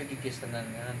 sa gikistanan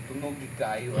nga, tunog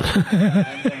kayo.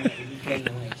 Ano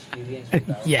yung experience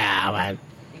without. Yeah, man.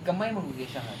 Ikamay magiging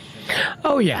siya nga.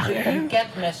 Oh yeah. You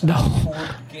can't mess with food.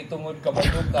 Kitungod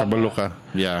kabalo ka. Kabalo ka.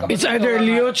 Yeah. It's either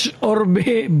Lioch,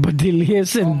 Orbe,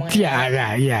 Badilias, and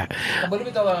Tiara. Yeah. Kabalo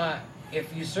bitaw nga, if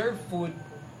you serve food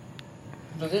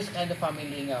to this kind of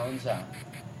family nga unsa,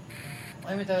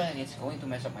 ay bitaw nga, it's going to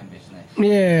mess up my business.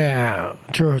 Yeah.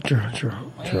 True.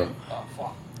 Ay, oh,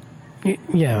 fuck.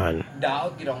 Yeah, man.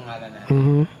 Daot ginaw nga na.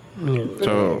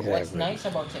 So- What's nice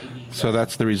about sa Iligan? So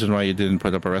that's the reason why you didn't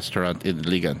put up a restaurant in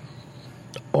Iligan.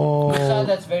 Oh. So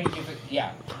that's very difficult.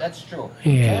 Yeah, that's true.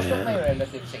 Yeah. Most of my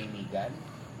relatives sa Iligan,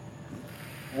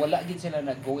 wala gid sila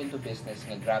nag-go into business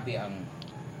nga grabe ang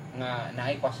nga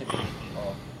naay possibility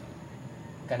of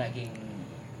kanaging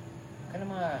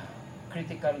mga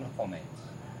critical comments.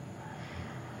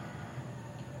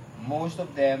 Most of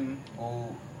them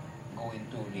go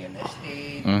into real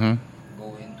estate,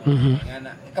 go into nga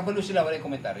na kabalo sila wala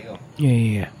komentaryo.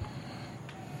 Yeah.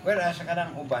 Whereas sa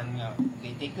kanang uban nga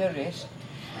they take the risk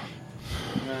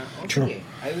na okay,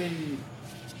 I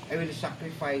will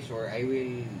sacrifice or I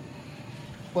will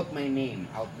put my name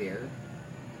out there.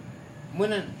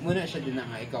 Muna siya din na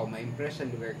nga ikaw ma-impress sa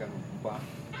lugar ka ba?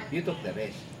 You took the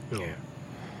risk. Yeah.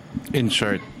 In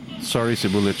short, sorry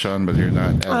Cebu lechon, but you're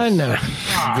not as know.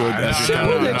 good as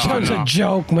Cebu lechon's a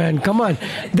joke, man. Come on.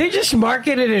 They just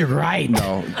marketed it right.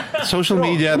 No. Social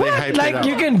media, they What? hype it Like up.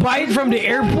 you can buy it from the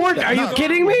airport? Are you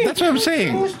kidding me? That's what I'm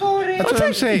saying. That's what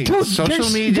I'm saying. Dude,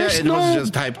 Social media, there's it was no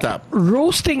just hyped up.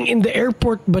 roasting in the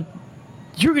airport, but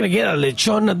you're gonna get a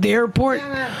lechon at the airport.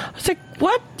 I was like,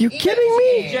 what? You kidding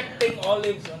me? Injecting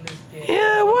olives on this cake.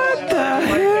 Yeah, what the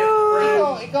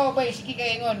hell? Ikaw bay sige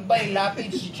kay ingon, bay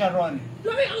lapid chicharon.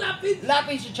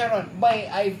 Lapid chicharon. Bay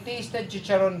I've tasted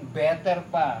chicharon better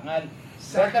pa. Nga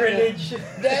Sacrilege.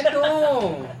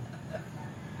 No.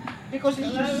 Because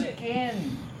it's just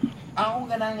skin. Ako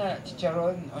ganang nga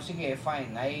chicharon, o sige,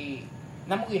 fine. Ay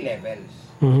namugi levels.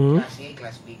 Class A,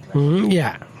 Class B, Class C.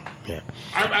 Yeah.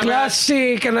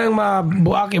 Klase ka nang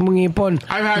mabuak imong ipon.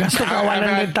 I've had- Gasto ka I've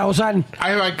had- 100,000.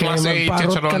 I like Class Kaya A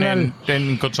magparot ka chicharon na. in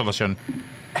Consolacion.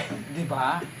 Di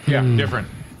ba? Yeah, different.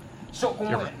 So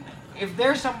kung if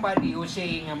there's somebody who's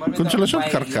saying, Consolacion,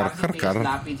 you karkar, have to taste karkar.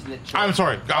 Lapid's lechon. I'm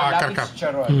sorry, Lapid's karkar.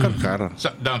 chicharon.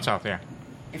 Karkar. Down south, yeah.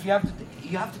 If you have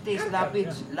to taste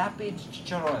Lapid's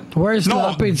chicharon. Where's No,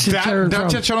 Lapid's chicharon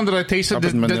that from? chicharon that I tasted Up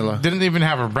in Manila. didn't even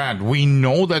have a brand. We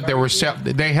know that they were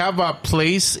they have a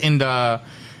place in the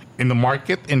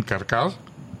market in Carcal.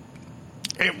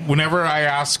 Whenever I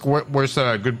ask where's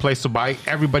a good place to buy,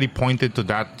 everybody pointed to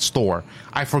that store.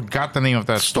 I forgot the name of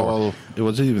that store. Stall. It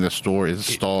wasn't even a store. It's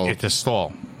a stall. It's a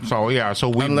stall. So yeah, so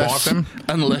we bought them.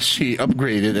 Unless she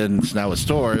upgraded and it's now a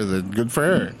store, then good for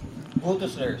her. Go to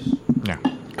Slurs. Yeah.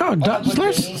 Oh,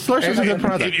 Slursh is a good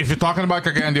product. If you're talking about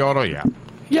Cagayan de Oro, yeah.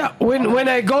 yeah. When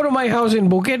I go to my house in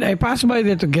Bukid, I pass by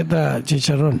there to get the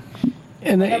chicharon.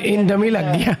 And in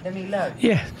Damilag, yeah. Damilag.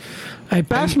 Yeah. I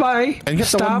pass by, and get the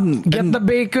stop, one- get and- the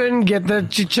bacon, get the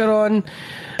chicharon.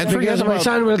 And Because forget my about-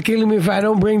 son will kill me if I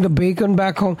don't bring the bacon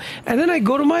back home. And then I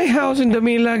go to my house in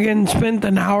Damilag and spend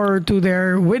an hour or two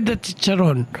there with the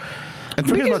chicharon. And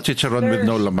forget about Because chicharon with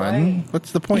no Slursh, laman. right?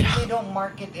 What's the point? They don't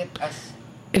market it as...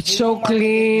 It's they so don't market it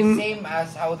clean. the same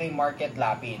as how they market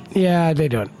Lapid. Yeah, they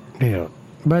don't.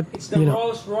 But, It's the you know.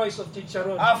 Rolls Royce of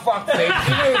chicharon. Ah, fuck, sake.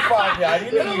 Sino yung fuck yan?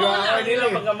 Yun yung Hindi na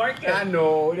pagka-market.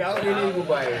 Ano? Hindi ako niligo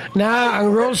ba eh? Na,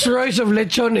 ang Rolls Royce of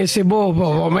lechon is Cebu.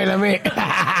 Oh, may lami.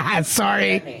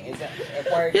 Sorry. It's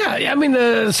acquired. Yeah, I mean,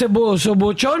 the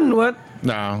Cebuchon, what?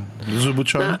 No.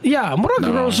 Zubuchon. Yeah, murag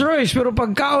No. Rolls Royce, pero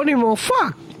pagkaon mo,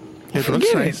 fuck. It looks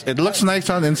Forget nice. It looks nice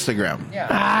on Instagram. Yeah.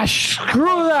 Ah,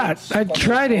 screw that. I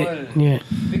tried it. Yeah.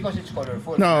 Because it's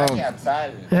colorful. No. Kasi atsal.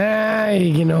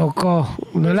 Ay, ginoo ko.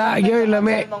 Wala, yoy,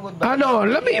 lami. Ano,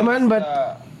 lami man,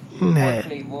 but... More Nah.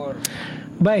 flavor.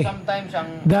 Bay, Sometimes ang...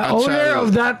 the Atsal. owner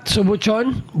of that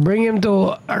Subuchon, bring him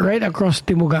to right across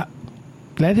Timuga.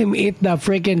 Let him eat the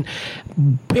freaking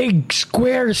big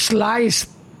square sliced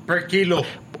Per kilo.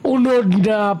 unod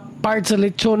na parts of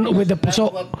lechon with the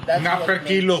puso. That's Nga what per makes-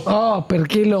 kilo. Oh, per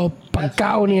kilo.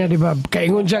 Pagkaon niya, di ba?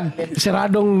 Kaingon siya,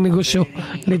 siradong negosyo.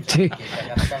 Leche.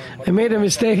 I made a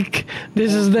mistake.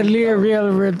 This is the real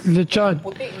lechon.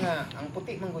 Puti nga, ang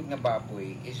puti manggod nga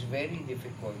baboy is very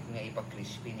difficult nga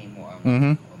ipa-crispy nimo ang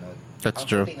unod. That's ang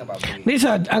true. puti nga baboy.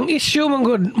 Lisa, ang issue man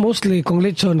good mostly kung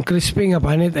lechon, crispy nga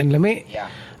panit and lami. Yeah.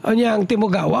 O niya, ang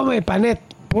timuga, wa may panit.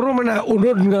 Puro man na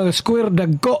unod nga square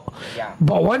dagko. Yeah.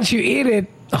 But once you eat it,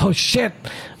 oh shit.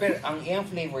 Pero ang iyang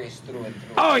flavor is true and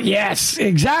true. Oh yes,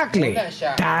 exactly. Wala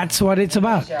siya. That's what it's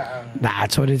about. siya ang-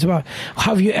 That's what it's about.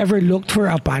 Have you ever looked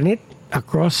for a panit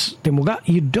across Timuga?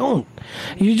 You don't.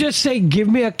 You just say,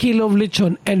 give me a kilo of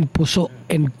lechon and puso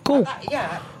and coke.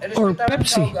 Yeah. Or respetar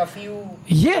Pepsi. a few...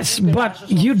 Yes, few but pedazos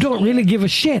of you don't steak. really give a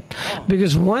shit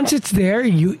because once it's there,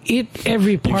 you eat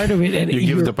every part of it, and You give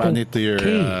you're the panit to your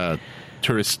okay.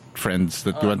 tourist friends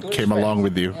that tourist came along friends.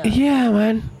 with you. Yeah,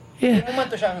 man. Hindi Yeah. mo man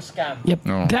to siyang scam. Yep.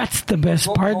 No. That's the best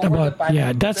Go part over about. the panit.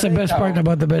 Yeah, that's the Pero best ikaw, part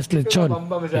about the best lechon.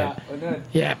 Tumamba mo sa unod.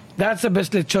 Yeah, that's the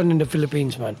best lechon in the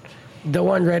Philippines, man. The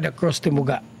one right across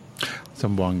Timuga.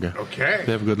 Zamboanga. Okay.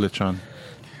 They have good lechon.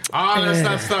 Let's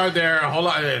not start there.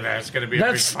 Hold on. That's going to be a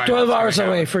That's big fight. 12 That's hours gonna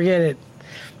away. happen. Forget it.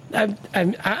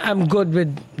 I'm good with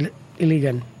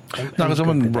Iligan. No, because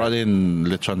someone brought in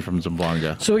lechon from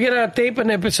Zamboanga. So we're gonna tape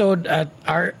an episode at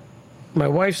my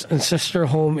wife's ancestor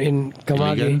home in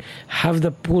Kamagi. Iligan? Have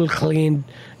the pool cleaned.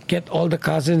 Get all the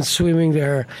cousins swimming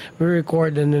there. We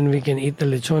record and then we can eat the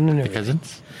lechon and everything.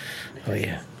 Cousins? Oh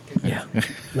yeah, yeah.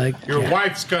 Like Your yeah.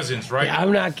 wife's cousins, right? Yeah,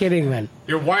 I'm not kidding, man.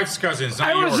 Your wife's cousins, not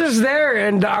I was yours. just there,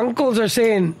 and the uncles are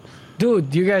saying,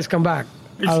 "Dude, you guys come back.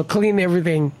 I'll clean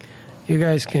everything. You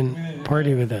guys can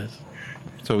party with us."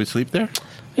 So we sleep there?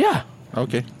 Yeah.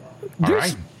 Okay. All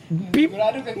There's right. people.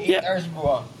 Sigurado kang 8 Yeah. hours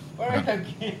buwang. Parang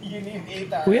you need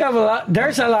 8 hours. We have a lot.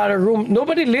 There's a lot of room.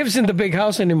 Nobody lives in the big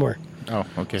house anymore. Oh,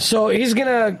 okay. So he's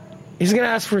gonna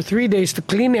ask for 3 days to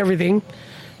clean everything,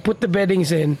 put the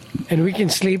beddings in, and we can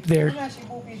sleep there. Wala, si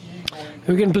Bobby is going.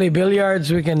 We can play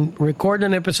billiards. We can record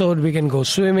an episode. We can go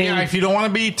swimming. Yeah, if you don't want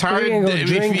to be tired, We can go if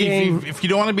drinking. you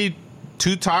don't want to be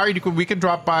too tired, we could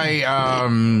drop by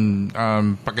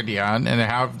Pagadian and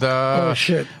have Oh,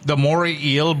 shit. the Moray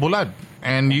eel bulad,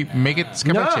 and you make it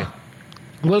escabeche.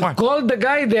 No. We'll Fine. call the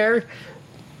guy there.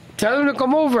 Tell him to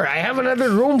come over. I have another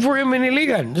room for him in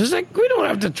Iligan. Just like we don't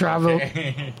have to travel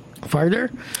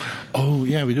farther. Oh,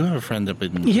 yeah, we do have a friend up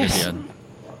in Yes. Cagayan.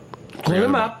 Call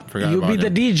him up. Forgot You'll be about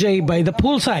the him. DJ by the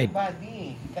poolside.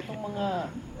 Buddy, katong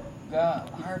mga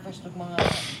harvest ng mga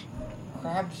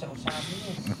crabs sa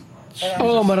usabi.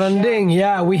 Oh, maranding.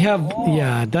 Yeah, we have.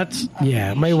 Yeah, that's.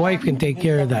 Yeah, my wife can take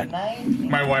care of that.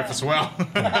 My wife as well.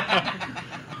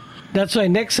 That's why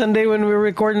next Sunday when we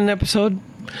record an episode,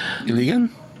 Iligan?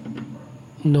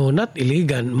 no, not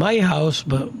Iligan, my house,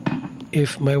 but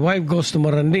if my wife goes to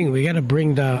Moranding, we gotta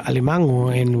bring the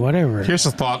alimango and whatever. Here's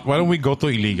a thought. Why don't we go to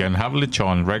Iligan, have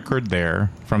lechon, record there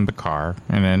from the car,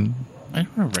 and then... I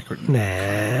don't have a record.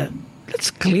 Nah,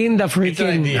 let's clean the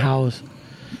freaking idea. house.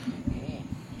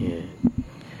 Yeah.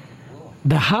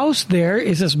 The house there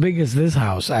is as big as this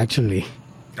house, actually.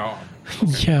 Oh.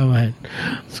 Yeah, man.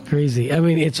 It's crazy. I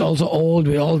mean, it's also old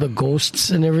with all the ghosts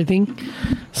and everything.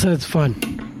 So it's fun.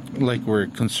 Like we're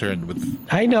concerned with.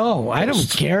 I know. I don't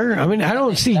care. I mean, I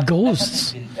don't see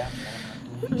ghosts.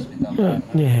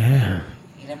 Yeah.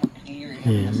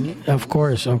 Of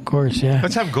course, yeah.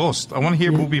 Let's have ghosts. I want to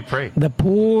hear Booby pray. The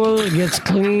pool gets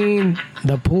clean.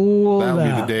 The pool. That'll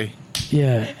be the day.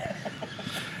 Yeah.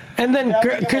 And then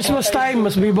Christmas time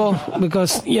must be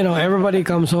because, everybody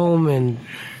comes home and...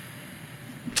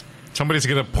 Somebody's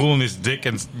going to pull in his dick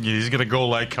and he's going to go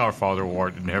like our Father who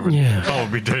art in heaven. Yeah. Oh,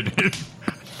 we did.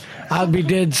 I'll be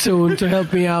dead soon to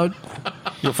help me out.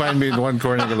 You'll find me in one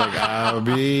corner. You're like, I'll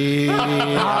be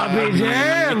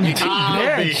damned.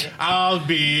 Bitch. I'll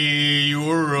be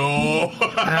your role.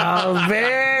 I'll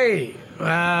be.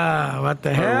 Wow, what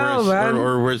the hell, man?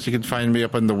 Or worse, you can find me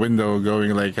up on the window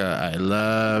going like, I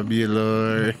love you,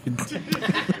 Lord.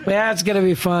 Yeah, it's gonna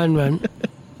be fun, man.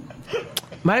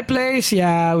 My place,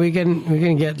 yeah, we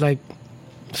can get like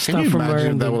Can stuff you from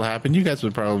imagine if that where. will happen? You guys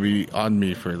would probably be on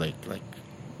me for like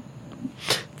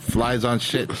flies on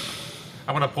shit.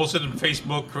 I'm going to post it on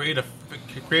Facebook, create a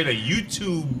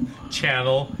YouTube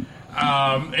channel,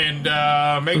 and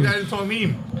make that into a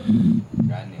meme.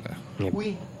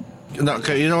 No,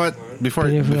 okay, you know what? Before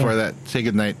that, say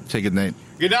goodnight. Say goodnight.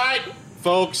 Good night,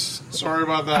 folks. Sorry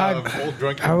about the old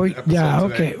drunk Are we? episode Yeah,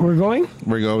 today. okay, we're going.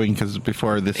 We're going because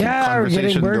before this Yeah, we're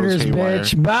getting conversation burgers, goes haywire.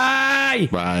 bitch. Bye.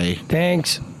 Bye.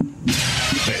 Thanks.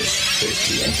 This is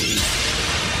TNT.